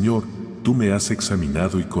 Señor, tú me has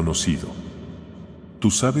examinado y conocido.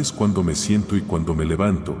 Tú sabes cuándo me siento y cuándo me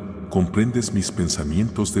levanto, comprendes mis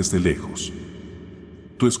pensamientos desde lejos.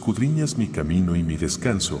 Tú escudriñas mi camino y mi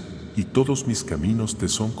descanso, y todos mis caminos te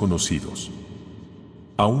son conocidos.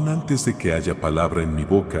 Aún antes de que haya palabra en mi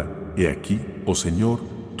boca, he aquí, oh Señor,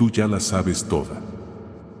 tú ya la sabes toda.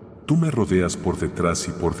 Tú me rodeas por detrás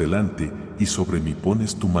y por delante, y sobre mí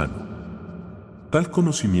pones tu mano. Tal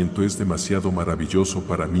conocimiento es demasiado maravilloso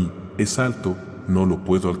para mí, es alto, no lo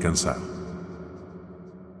puedo alcanzar.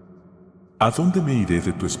 ¿A dónde me iré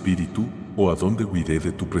de tu espíritu, o a dónde huiré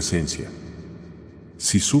de tu presencia?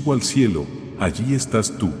 Si subo al cielo, allí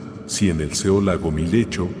estás tú, si en el Seol hago mi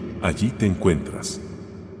lecho, allí te encuentras.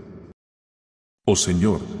 Oh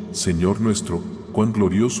Señor, Señor nuestro, cuán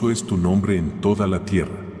glorioso es tu nombre en toda la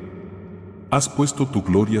tierra. Has puesto tu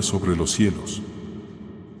gloria sobre los cielos.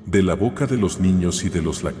 De la boca de los niños y de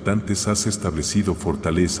los lactantes has establecido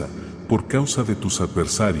fortaleza, por causa de tus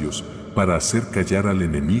adversarios, para hacer callar al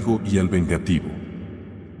enemigo y al vengativo.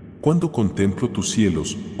 Cuando contemplo tus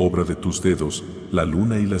cielos, obra de tus dedos, la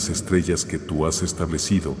luna y las estrellas que tú has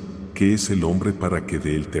establecido, ¿qué es el hombre para que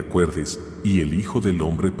de él te acuerdes, y el hijo del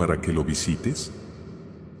hombre para que lo visites?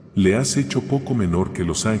 Le has hecho poco menor que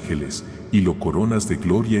los ángeles, y lo coronas de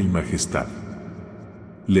gloria y majestad.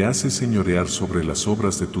 Le haces señorear sobre las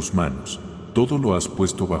obras de tus manos, todo lo has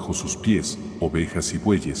puesto bajo sus pies, ovejas y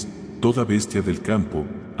bueyes, toda bestia del campo,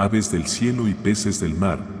 aves del cielo y peces del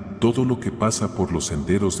mar, todo lo que pasa por los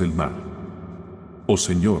senderos del mar. Oh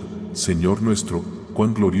Señor, Señor nuestro,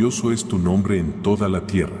 cuán glorioso es tu nombre en toda la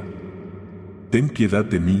tierra. Ten piedad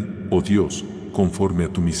de mí, oh Dios, conforme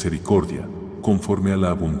a tu misericordia, conforme a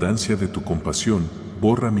la abundancia de tu compasión,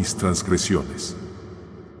 borra mis transgresiones.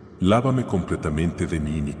 Lávame completamente de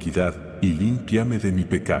mi iniquidad y límpiame de mi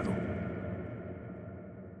pecado.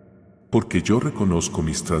 Porque yo reconozco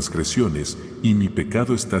mis transgresiones y mi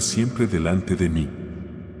pecado está siempre delante de mí.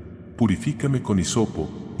 Purifícame con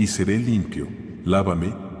hisopo y seré limpio,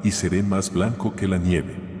 lávame y seré más blanco que la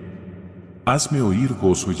nieve. Hazme oír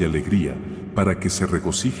gozo y alegría, para que se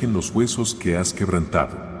regocijen los huesos que has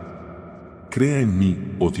quebrantado. Crea en mí,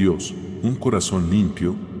 oh Dios, un corazón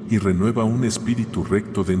limpio, y renueva un espíritu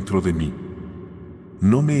recto dentro de mí.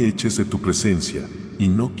 No me eches de tu presencia, y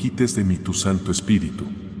no quites de mí tu Santo Espíritu.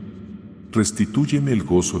 Restitúyeme el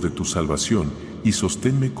gozo de tu salvación, y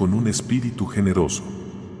sosténme con un espíritu generoso.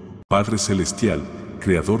 Padre Celestial,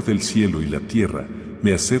 Creador del cielo y la tierra,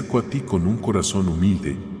 me acerco a ti con un corazón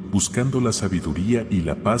humilde, buscando la sabiduría y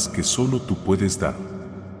la paz que solo tú puedes dar.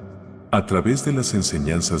 A través de las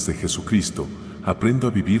enseñanzas de Jesucristo, aprendo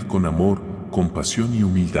a vivir con amor, compasión y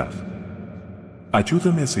humildad.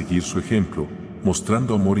 Ayúdame a seguir su ejemplo,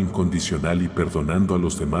 mostrando amor incondicional y perdonando a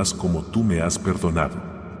los demás como tú me has perdonado.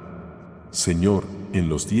 Señor, en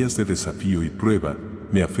los días de desafío y prueba,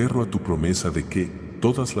 me aferro a tu promesa de que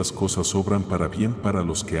todas las cosas obran para bien para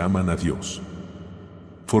los que aman a Dios.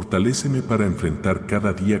 Fortaléceme para enfrentar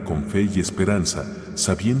cada día con fe y esperanza,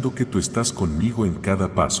 sabiendo que tú estás conmigo en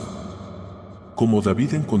cada paso. Como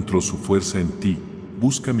David encontró su fuerza en ti,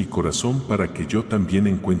 busca mi corazón para que yo también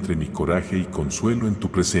encuentre mi coraje y consuelo en tu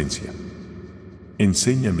presencia.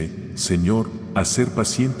 Enséñame, Señor, a ser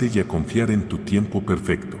paciente y a confiar en tu tiempo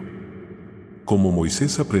perfecto. Como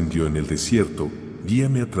Moisés aprendió en el desierto,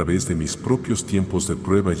 guíame a través de mis propios tiempos de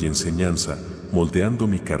prueba y enseñanza, moldeando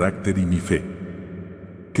mi carácter y mi fe.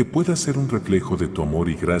 Que pueda ser un reflejo de tu amor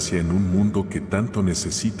y gracia en un mundo que tanto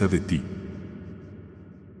necesita de ti.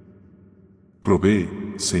 Provee,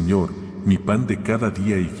 Señor, mi pan de cada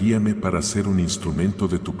día y guíame para ser un instrumento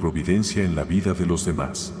de tu providencia en la vida de los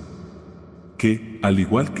demás. Que, al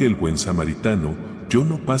igual que el buen samaritano, yo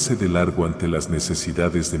no pase de largo ante las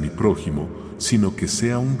necesidades de mi prójimo, sino que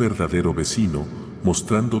sea un verdadero vecino,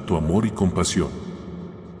 mostrando tu amor y compasión.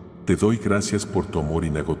 Te doy gracias por tu amor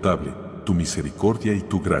inagotable, tu misericordia y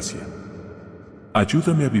tu gracia.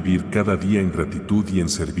 Ayúdame a vivir cada día en gratitud y en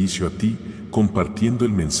servicio a ti, compartiendo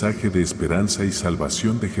el mensaje de esperanza y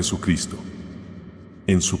salvación de Jesucristo.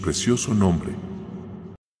 En su precioso nombre.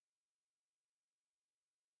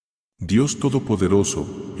 Dios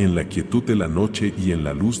Todopoderoso, en la quietud de la noche y en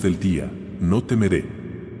la luz del día, no temeré.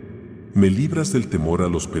 Me libras del temor a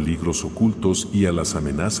los peligros ocultos y a las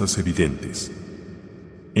amenazas evidentes.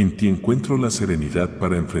 En ti encuentro la serenidad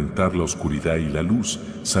para enfrentar la oscuridad y la luz,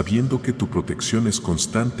 sabiendo que tu protección es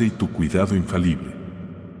constante y tu cuidado infalible.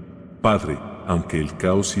 Padre, aunque el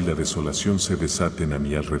caos y la desolación se desaten a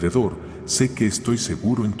mi alrededor, sé que estoy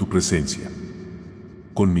seguro en tu presencia.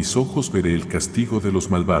 Con mis ojos veré el castigo de los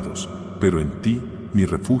malvados, pero en ti, mi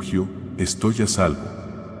refugio, estoy a salvo.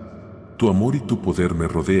 Tu amor y tu poder me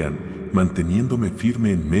rodean, manteniéndome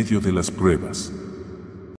firme en medio de las pruebas.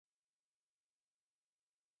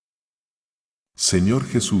 Señor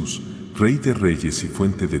Jesús, Rey de Reyes y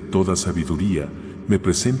fuente de toda sabiduría, me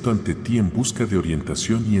presento ante ti en busca de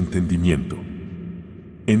orientación y entendimiento.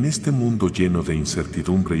 En este mundo lleno de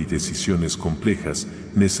incertidumbre y decisiones complejas,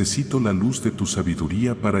 necesito la luz de tu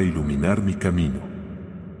sabiduría para iluminar mi camino.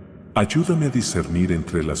 Ayúdame a discernir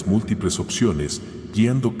entre las múltiples opciones,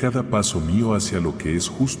 guiando cada paso mío hacia lo que es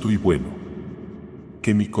justo y bueno.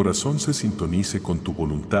 Que mi corazón se sintonice con tu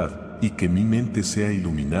voluntad y que mi mente sea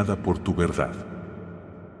iluminada por tu verdad.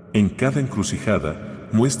 En cada encrucijada,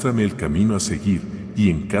 muéstrame el camino a seguir y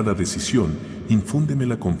en cada decisión, infúndeme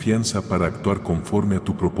la confianza para actuar conforme a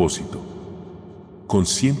tu propósito.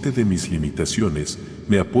 Consciente de mis limitaciones,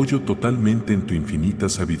 me apoyo totalmente en tu infinita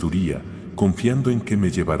sabiduría, confiando en que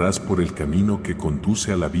me llevarás por el camino que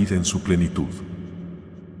conduce a la vida en su plenitud.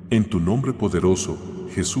 En tu nombre poderoso,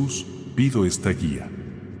 Jesús, pido esta guía.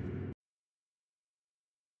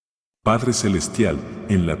 Padre Celestial,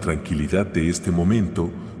 en la tranquilidad de este momento,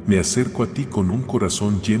 me acerco a ti con un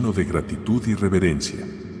corazón lleno de gratitud y reverencia.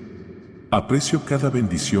 Aprecio cada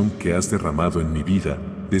bendición que has derramado en mi vida,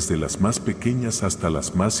 desde las más pequeñas hasta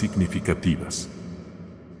las más significativas.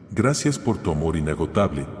 Gracias por tu amor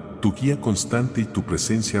inagotable, tu guía constante y tu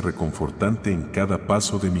presencia reconfortante en cada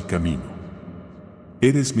paso de mi camino.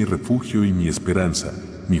 Eres mi refugio y mi esperanza,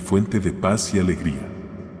 mi fuente de paz y alegría.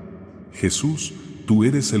 Jesús, tú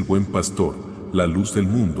eres el buen pastor, la luz del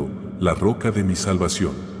mundo, la roca de mi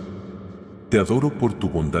salvación. Te adoro por tu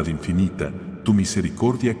bondad infinita, tu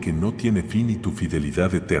misericordia que no tiene fin y tu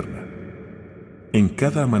fidelidad eterna. En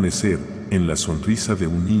cada amanecer, en la sonrisa de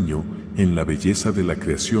un niño, en la belleza de la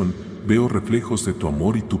creación, veo reflejos de tu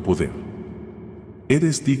amor y tu poder.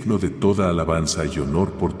 Eres digno de toda alabanza y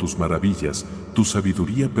honor por tus maravillas, tu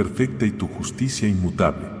sabiduría perfecta y tu justicia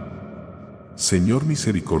inmutable. Señor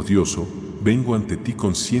misericordioso, vengo ante ti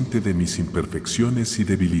consciente de mis imperfecciones y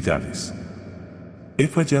debilidades. He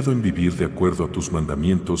fallado en vivir de acuerdo a tus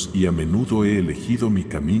mandamientos y a menudo he elegido mi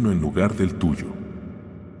camino en lugar del tuyo.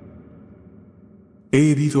 He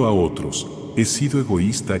herido a otros, he sido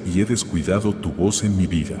egoísta y he descuidado tu voz en mi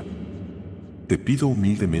vida. Te pido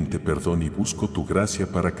humildemente perdón y busco tu gracia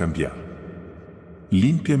para cambiar.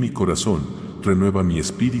 Limpia mi corazón, renueva mi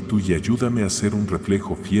espíritu y ayúdame a ser un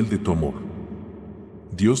reflejo fiel de tu amor.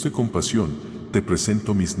 Dios de compasión, te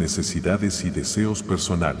presento mis necesidades y deseos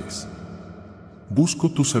personales. Busco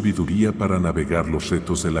tu sabiduría para navegar los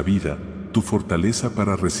retos de la vida, tu fortaleza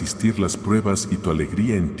para resistir las pruebas y tu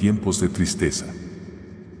alegría en tiempos de tristeza.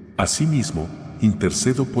 Asimismo,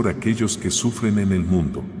 intercedo por aquellos que sufren en el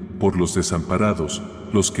mundo, por los desamparados,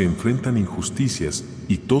 los que enfrentan injusticias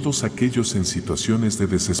y todos aquellos en situaciones de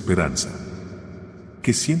desesperanza.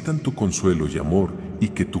 Que sientan tu consuelo y amor y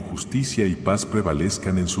que tu justicia y paz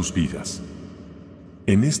prevalezcan en sus vidas.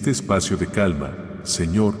 En este espacio de calma,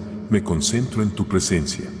 Señor, me concentro en tu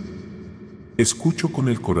presencia. Escucho con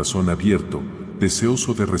el corazón abierto,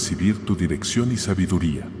 deseoso de recibir tu dirección y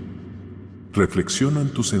sabiduría. Reflexiono en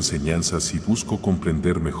tus enseñanzas y busco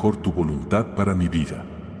comprender mejor tu voluntad para mi vida.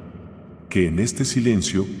 Que en este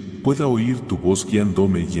silencio pueda oír tu voz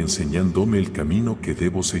guiándome y enseñándome el camino que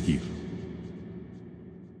debo seguir.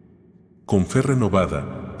 Con fe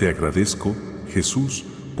renovada, te agradezco, Jesús,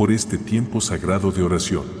 por este tiempo sagrado de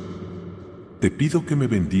oración. Te pido que me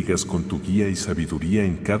bendigas con tu guía y sabiduría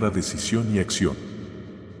en cada decisión y acción.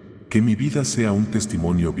 Que mi vida sea un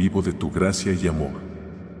testimonio vivo de tu gracia y amor.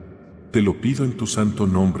 Te lo pido en tu santo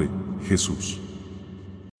nombre, Jesús.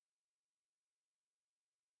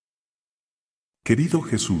 Querido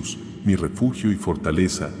Jesús, mi refugio y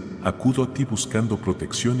fortaleza, acudo a ti buscando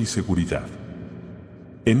protección y seguridad.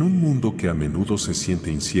 En un mundo que a menudo se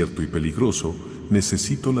siente incierto y peligroso,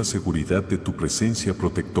 necesito la seguridad de tu presencia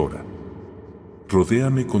protectora.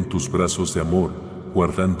 Rodéame con tus brazos de amor,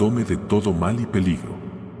 guardándome de todo mal y peligro.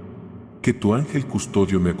 Que tu ángel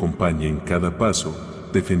custodio me acompañe en cada paso,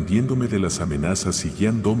 defendiéndome de las amenazas y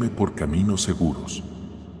guiándome por caminos seguros.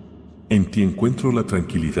 En ti encuentro la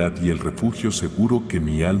tranquilidad y el refugio seguro que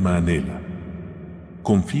mi alma anhela.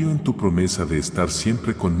 Confío en tu promesa de estar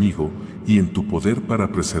siempre conmigo y en tu poder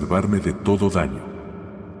para preservarme de todo daño.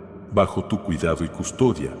 Bajo tu cuidado y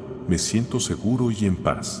custodia, me siento seguro y en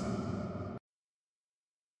paz.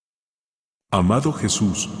 Amado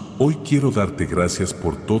Jesús, hoy quiero darte gracias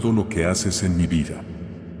por todo lo que haces en mi vida.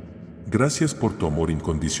 Gracias por tu amor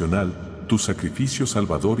incondicional, tu sacrificio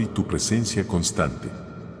salvador y tu presencia constante.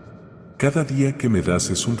 Cada día que me das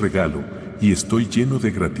es un regalo y estoy lleno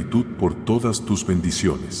de gratitud por todas tus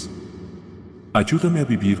bendiciones. Ayúdame a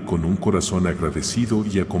vivir con un corazón agradecido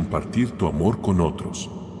y a compartir tu amor con otros.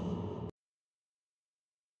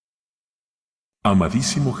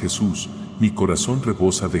 Amadísimo Jesús, mi corazón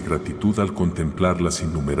rebosa de gratitud al contemplar las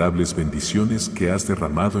innumerables bendiciones que has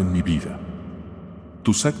derramado en mi vida.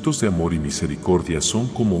 Tus actos de amor y misericordia son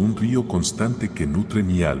como un río constante que nutre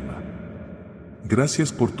mi alma.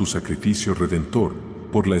 Gracias por tu sacrificio redentor,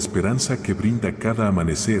 por la esperanza que brinda cada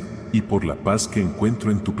amanecer y por la paz que encuentro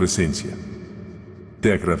en tu presencia.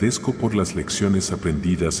 Te agradezco por las lecciones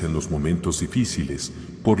aprendidas en los momentos difíciles,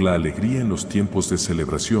 por la alegría en los tiempos de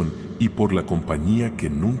celebración y por la compañía que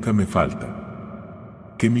nunca me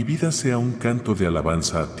falta. Que mi vida sea un canto de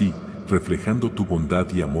alabanza a ti, reflejando tu bondad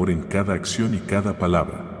y amor en cada acción y cada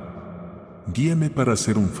palabra. Guíame para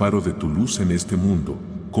ser un faro de tu luz en este mundo,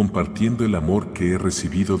 compartiendo el amor que he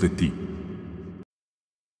recibido de ti.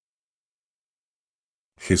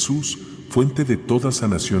 Jesús, fuente de toda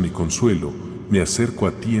sanación y consuelo, me acerco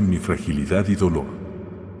a ti en mi fragilidad y dolor.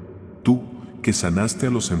 Tú, que sanaste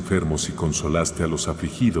a los enfermos y consolaste a los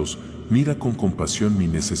afligidos, mira con compasión mi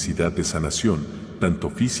necesidad de sanación, tanto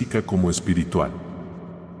física como espiritual.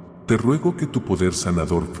 Te ruego que tu poder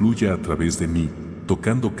sanador fluya a través de mí,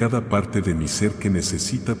 tocando cada parte de mi ser que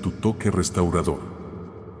necesita tu toque restaurador.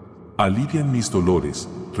 Alivia mis dolores,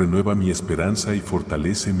 renueva mi esperanza y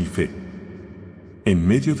fortalece mi fe. En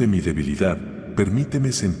medio de mi debilidad,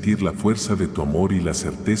 permíteme sentir la fuerza de tu amor y la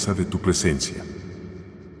certeza de tu presencia.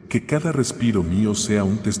 Que cada respiro mío sea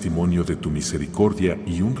un testimonio de tu misericordia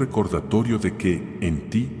y un recordatorio de que, en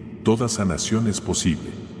ti, toda sanación es posible.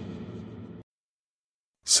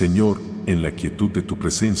 Señor, en la quietud de tu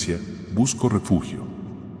presencia, busco refugio.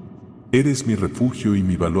 Eres mi refugio y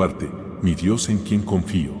mi baluarte, mi Dios en quien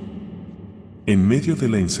confío. En medio de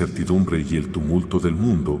la incertidumbre y el tumulto del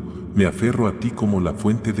mundo, me aferro a ti como la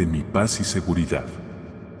fuente de mi paz y seguridad.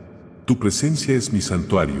 Tu presencia es mi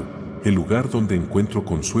santuario, el lugar donde encuentro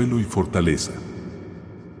consuelo y fortaleza.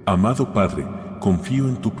 Amado Padre, confío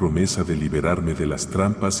en tu promesa de liberarme de las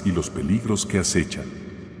trampas y los peligros que acechan.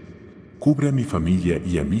 Cubre a mi familia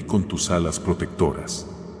y a mí con tus alas protectoras.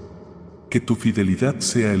 Que tu fidelidad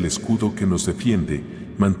sea el escudo que nos defiende,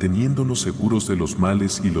 manteniéndonos seguros de los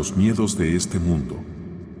males y los miedos de este mundo.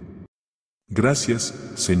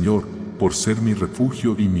 Gracias, Señor, por ser mi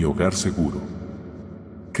refugio y mi hogar seguro.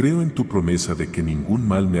 Creo en tu promesa de que ningún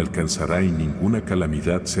mal me alcanzará y ninguna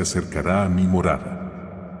calamidad se acercará a mi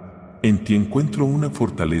morada. En ti encuentro una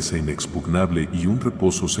fortaleza inexpugnable y un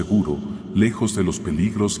reposo seguro, lejos de los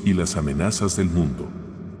peligros y las amenazas del mundo.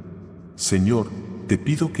 Señor, te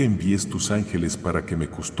pido que envíes tus ángeles para que me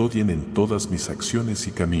custodien en todas mis acciones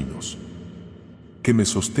y caminos. Que me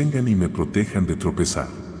sostengan y me protejan de tropezar.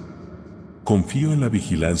 Confío en la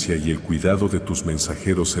vigilancia y el cuidado de tus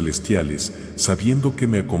mensajeros celestiales, sabiendo que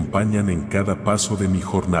me acompañan en cada paso de mi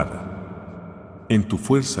jornada. En tu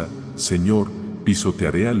fuerza, Señor,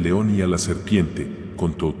 pisotearé al león y a la serpiente,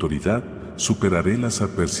 con tu autoridad, superaré las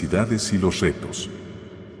adversidades y los retos.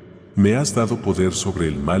 Me has dado poder sobre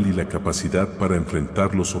el mal y la capacidad para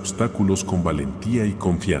enfrentar los obstáculos con valentía y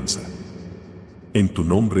confianza. En tu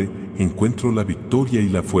nombre, encuentro la victoria y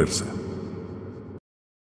la fuerza.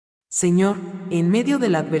 Señor, en medio de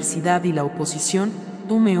la adversidad y la oposición,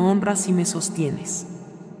 tú me honras y me sostienes.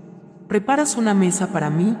 Preparas una mesa para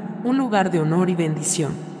mí, un lugar de honor y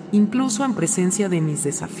bendición, incluso en presencia de mis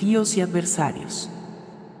desafíos y adversarios.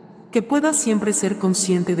 Que pueda siempre ser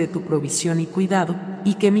consciente de tu provisión y cuidado,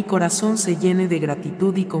 y que mi corazón se llene de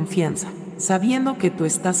gratitud y confianza, sabiendo que tú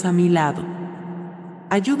estás a mi lado.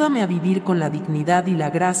 Ayúdame a vivir con la dignidad y la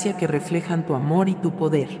gracia que reflejan tu amor y tu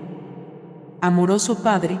poder. Amoroso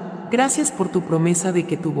Padre, gracias por tu promesa de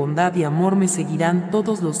que tu bondad y amor me seguirán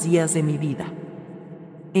todos los días de mi vida.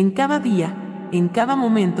 En cada día, en cada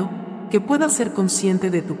momento, que pueda ser consciente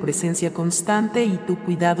de tu presencia constante y tu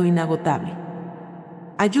cuidado inagotable.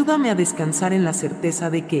 Ayúdame a descansar en la certeza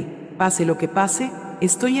de que, pase lo que pase,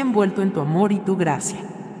 estoy envuelto en tu amor y tu gracia.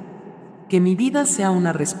 Que mi vida sea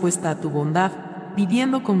una respuesta a tu bondad,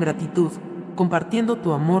 viviendo con gratitud, compartiendo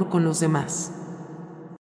tu amor con los demás.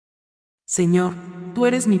 Señor, tú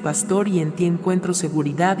eres mi pastor y en ti encuentro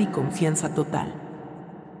seguridad y confianza total.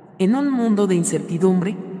 En un mundo de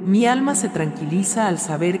incertidumbre, mi alma se tranquiliza al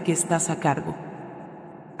saber que estás a cargo.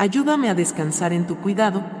 Ayúdame a descansar en tu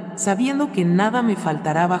cuidado, sabiendo que nada me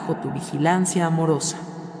faltará bajo tu vigilancia amorosa.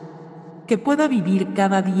 Que pueda vivir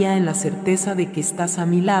cada día en la certeza de que estás a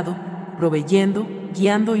mi lado, proveyendo,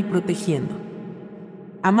 guiando y protegiendo.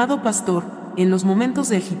 Amado pastor, en los momentos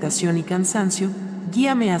de agitación y cansancio,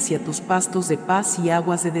 guíame hacia tus pastos de paz y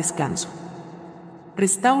aguas de descanso.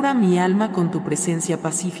 Restaura mi alma con tu presencia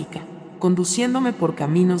pacífica, conduciéndome por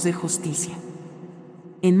caminos de justicia.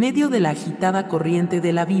 En medio de la agitada corriente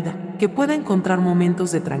de la vida, que pueda encontrar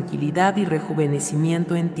momentos de tranquilidad y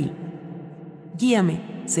rejuvenecimiento en ti.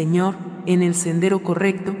 Guíame, Señor, en el sendero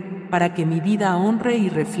correcto, para que mi vida honre y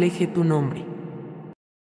refleje tu nombre.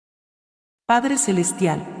 Padre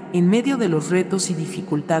Celestial, en medio de los retos y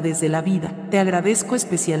dificultades de la vida, te agradezco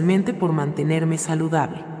especialmente por mantenerme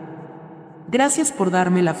saludable. Gracias por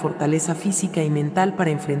darme la fortaleza física y mental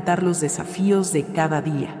para enfrentar los desafíos de cada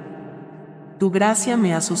día. Tu gracia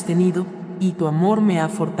me ha sostenido y tu amor me ha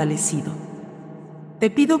fortalecido. Te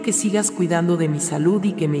pido que sigas cuidando de mi salud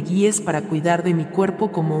y que me guíes para cuidar de mi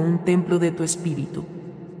cuerpo como un templo de tu espíritu.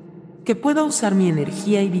 Que pueda usar mi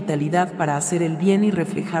energía y vitalidad para hacer el bien y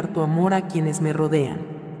reflejar tu amor a quienes me rodean.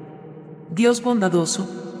 Dios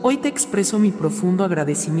bondadoso, hoy te expreso mi profundo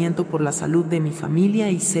agradecimiento por la salud de mi familia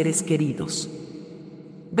y seres queridos.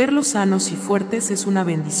 Verlos sanos y fuertes es una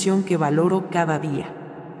bendición que valoro cada día.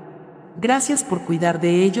 Gracias por cuidar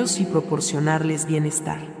de ellos y proporcionarles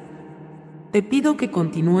bienestar. Te pido que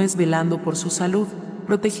continúes velando por su salud,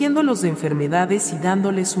 protegiéndolos de enfermedades y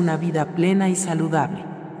dándoles una vida plena y saludable.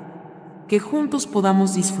 Que juntos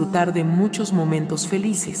podamos disfrutar de muchos momentos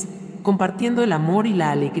felices, compartiendo el amor y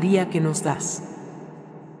la alegría que nos das.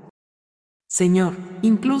 Señor,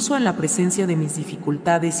 incluso en la presencia de mis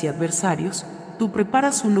dificultades y adversarios, tú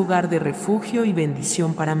preparas un lugar de refugio y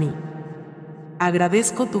bendición para mí.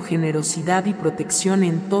 Agradezco tu generosidad y protección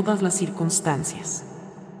en todas las circunstancias.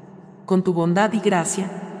 Con tu bondad y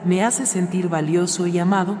gracia, me haces sentir valioso y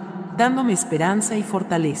amado, dándome esperanza y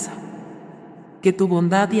fortaleza. Que tu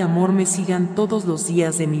bondad y amor me sigan todos los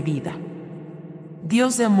días de mi vida.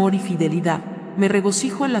 Dios de amor y fidelidad, me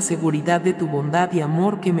regocijo en la seguridad de tu bondad y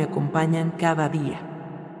amor que me acompañan cada día.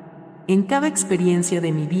 En cada experiencia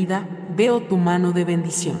de mi vida, veo tu mano de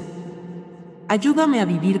bendición. Ayúdame a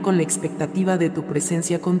vivir con la expectativa de tu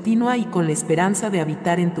presencia continua y con la esperanza de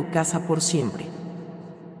habitar en tu casa por siempre.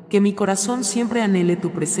 Que mi corazón siempre anhele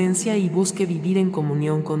tu presencia y busque vivir en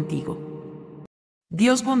comunión contigo.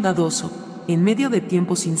 Dios bondadoso, en medio de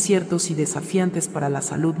tiempos inciertos y desafiantes para la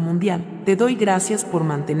salud mundial, te doy gracias por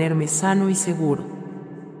mantenerme sano y seguro.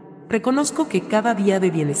 Reconozco que cada día de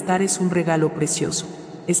bienestar es un regalo precioso,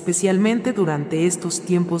 especialmente durante estos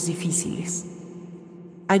tiempos difíciles.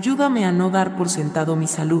 Ayúdame a no dar por sentado mi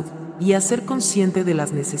salud y a ser consciente de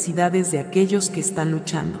las necesidades de aquellos que están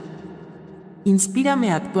luchando.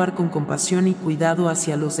 Inspírame a actuar con compasión y cuidado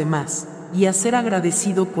hacia los demás, y a ser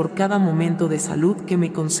agradecido por cada momento de salud que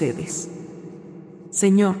me concedes.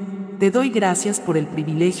 Señor, te doy gracias por el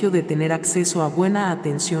privilegio de tener acceso a buena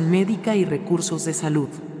atención médica y recursos de salud.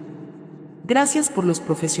 Gracias por los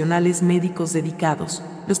profesionales médicos dedicados,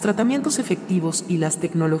 los tratamientos efectivos y las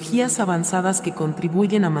tecnologías avanzadas que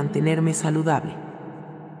contribuyen a mantenerme saludable.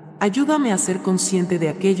 Ayúdame a ser consciente de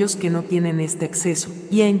aquellos que no tienen este acceso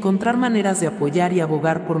y a encontrar maneras de apoyar y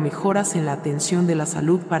abogar por mejoras en la atención de la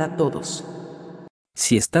salud para todos.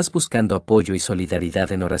 Si estás buscando apoyo y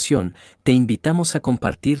solidaridad en oración, te invitamos a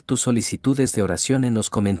compartir tus solicitudes de oración en los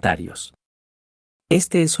comentarios.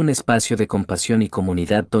 Este es un espacio de compasión y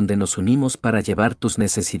comunidad donde nos unimos para llevar tus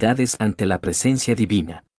necesidades ante la presencia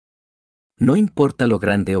divina. No importa lo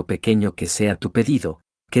grande o pequeño que sea tu pedido,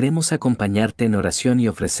 queremos acompañarte en oración y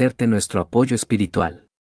ofrecerte nuestro apoyo espiritual.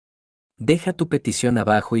 Deja tu petición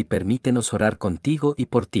abajo y permítenos orar contigo y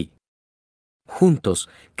por ti. Juntos,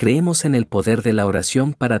 creemos en el poder de la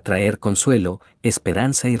oración para traer consuelo,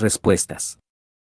 esperanza y respuestas.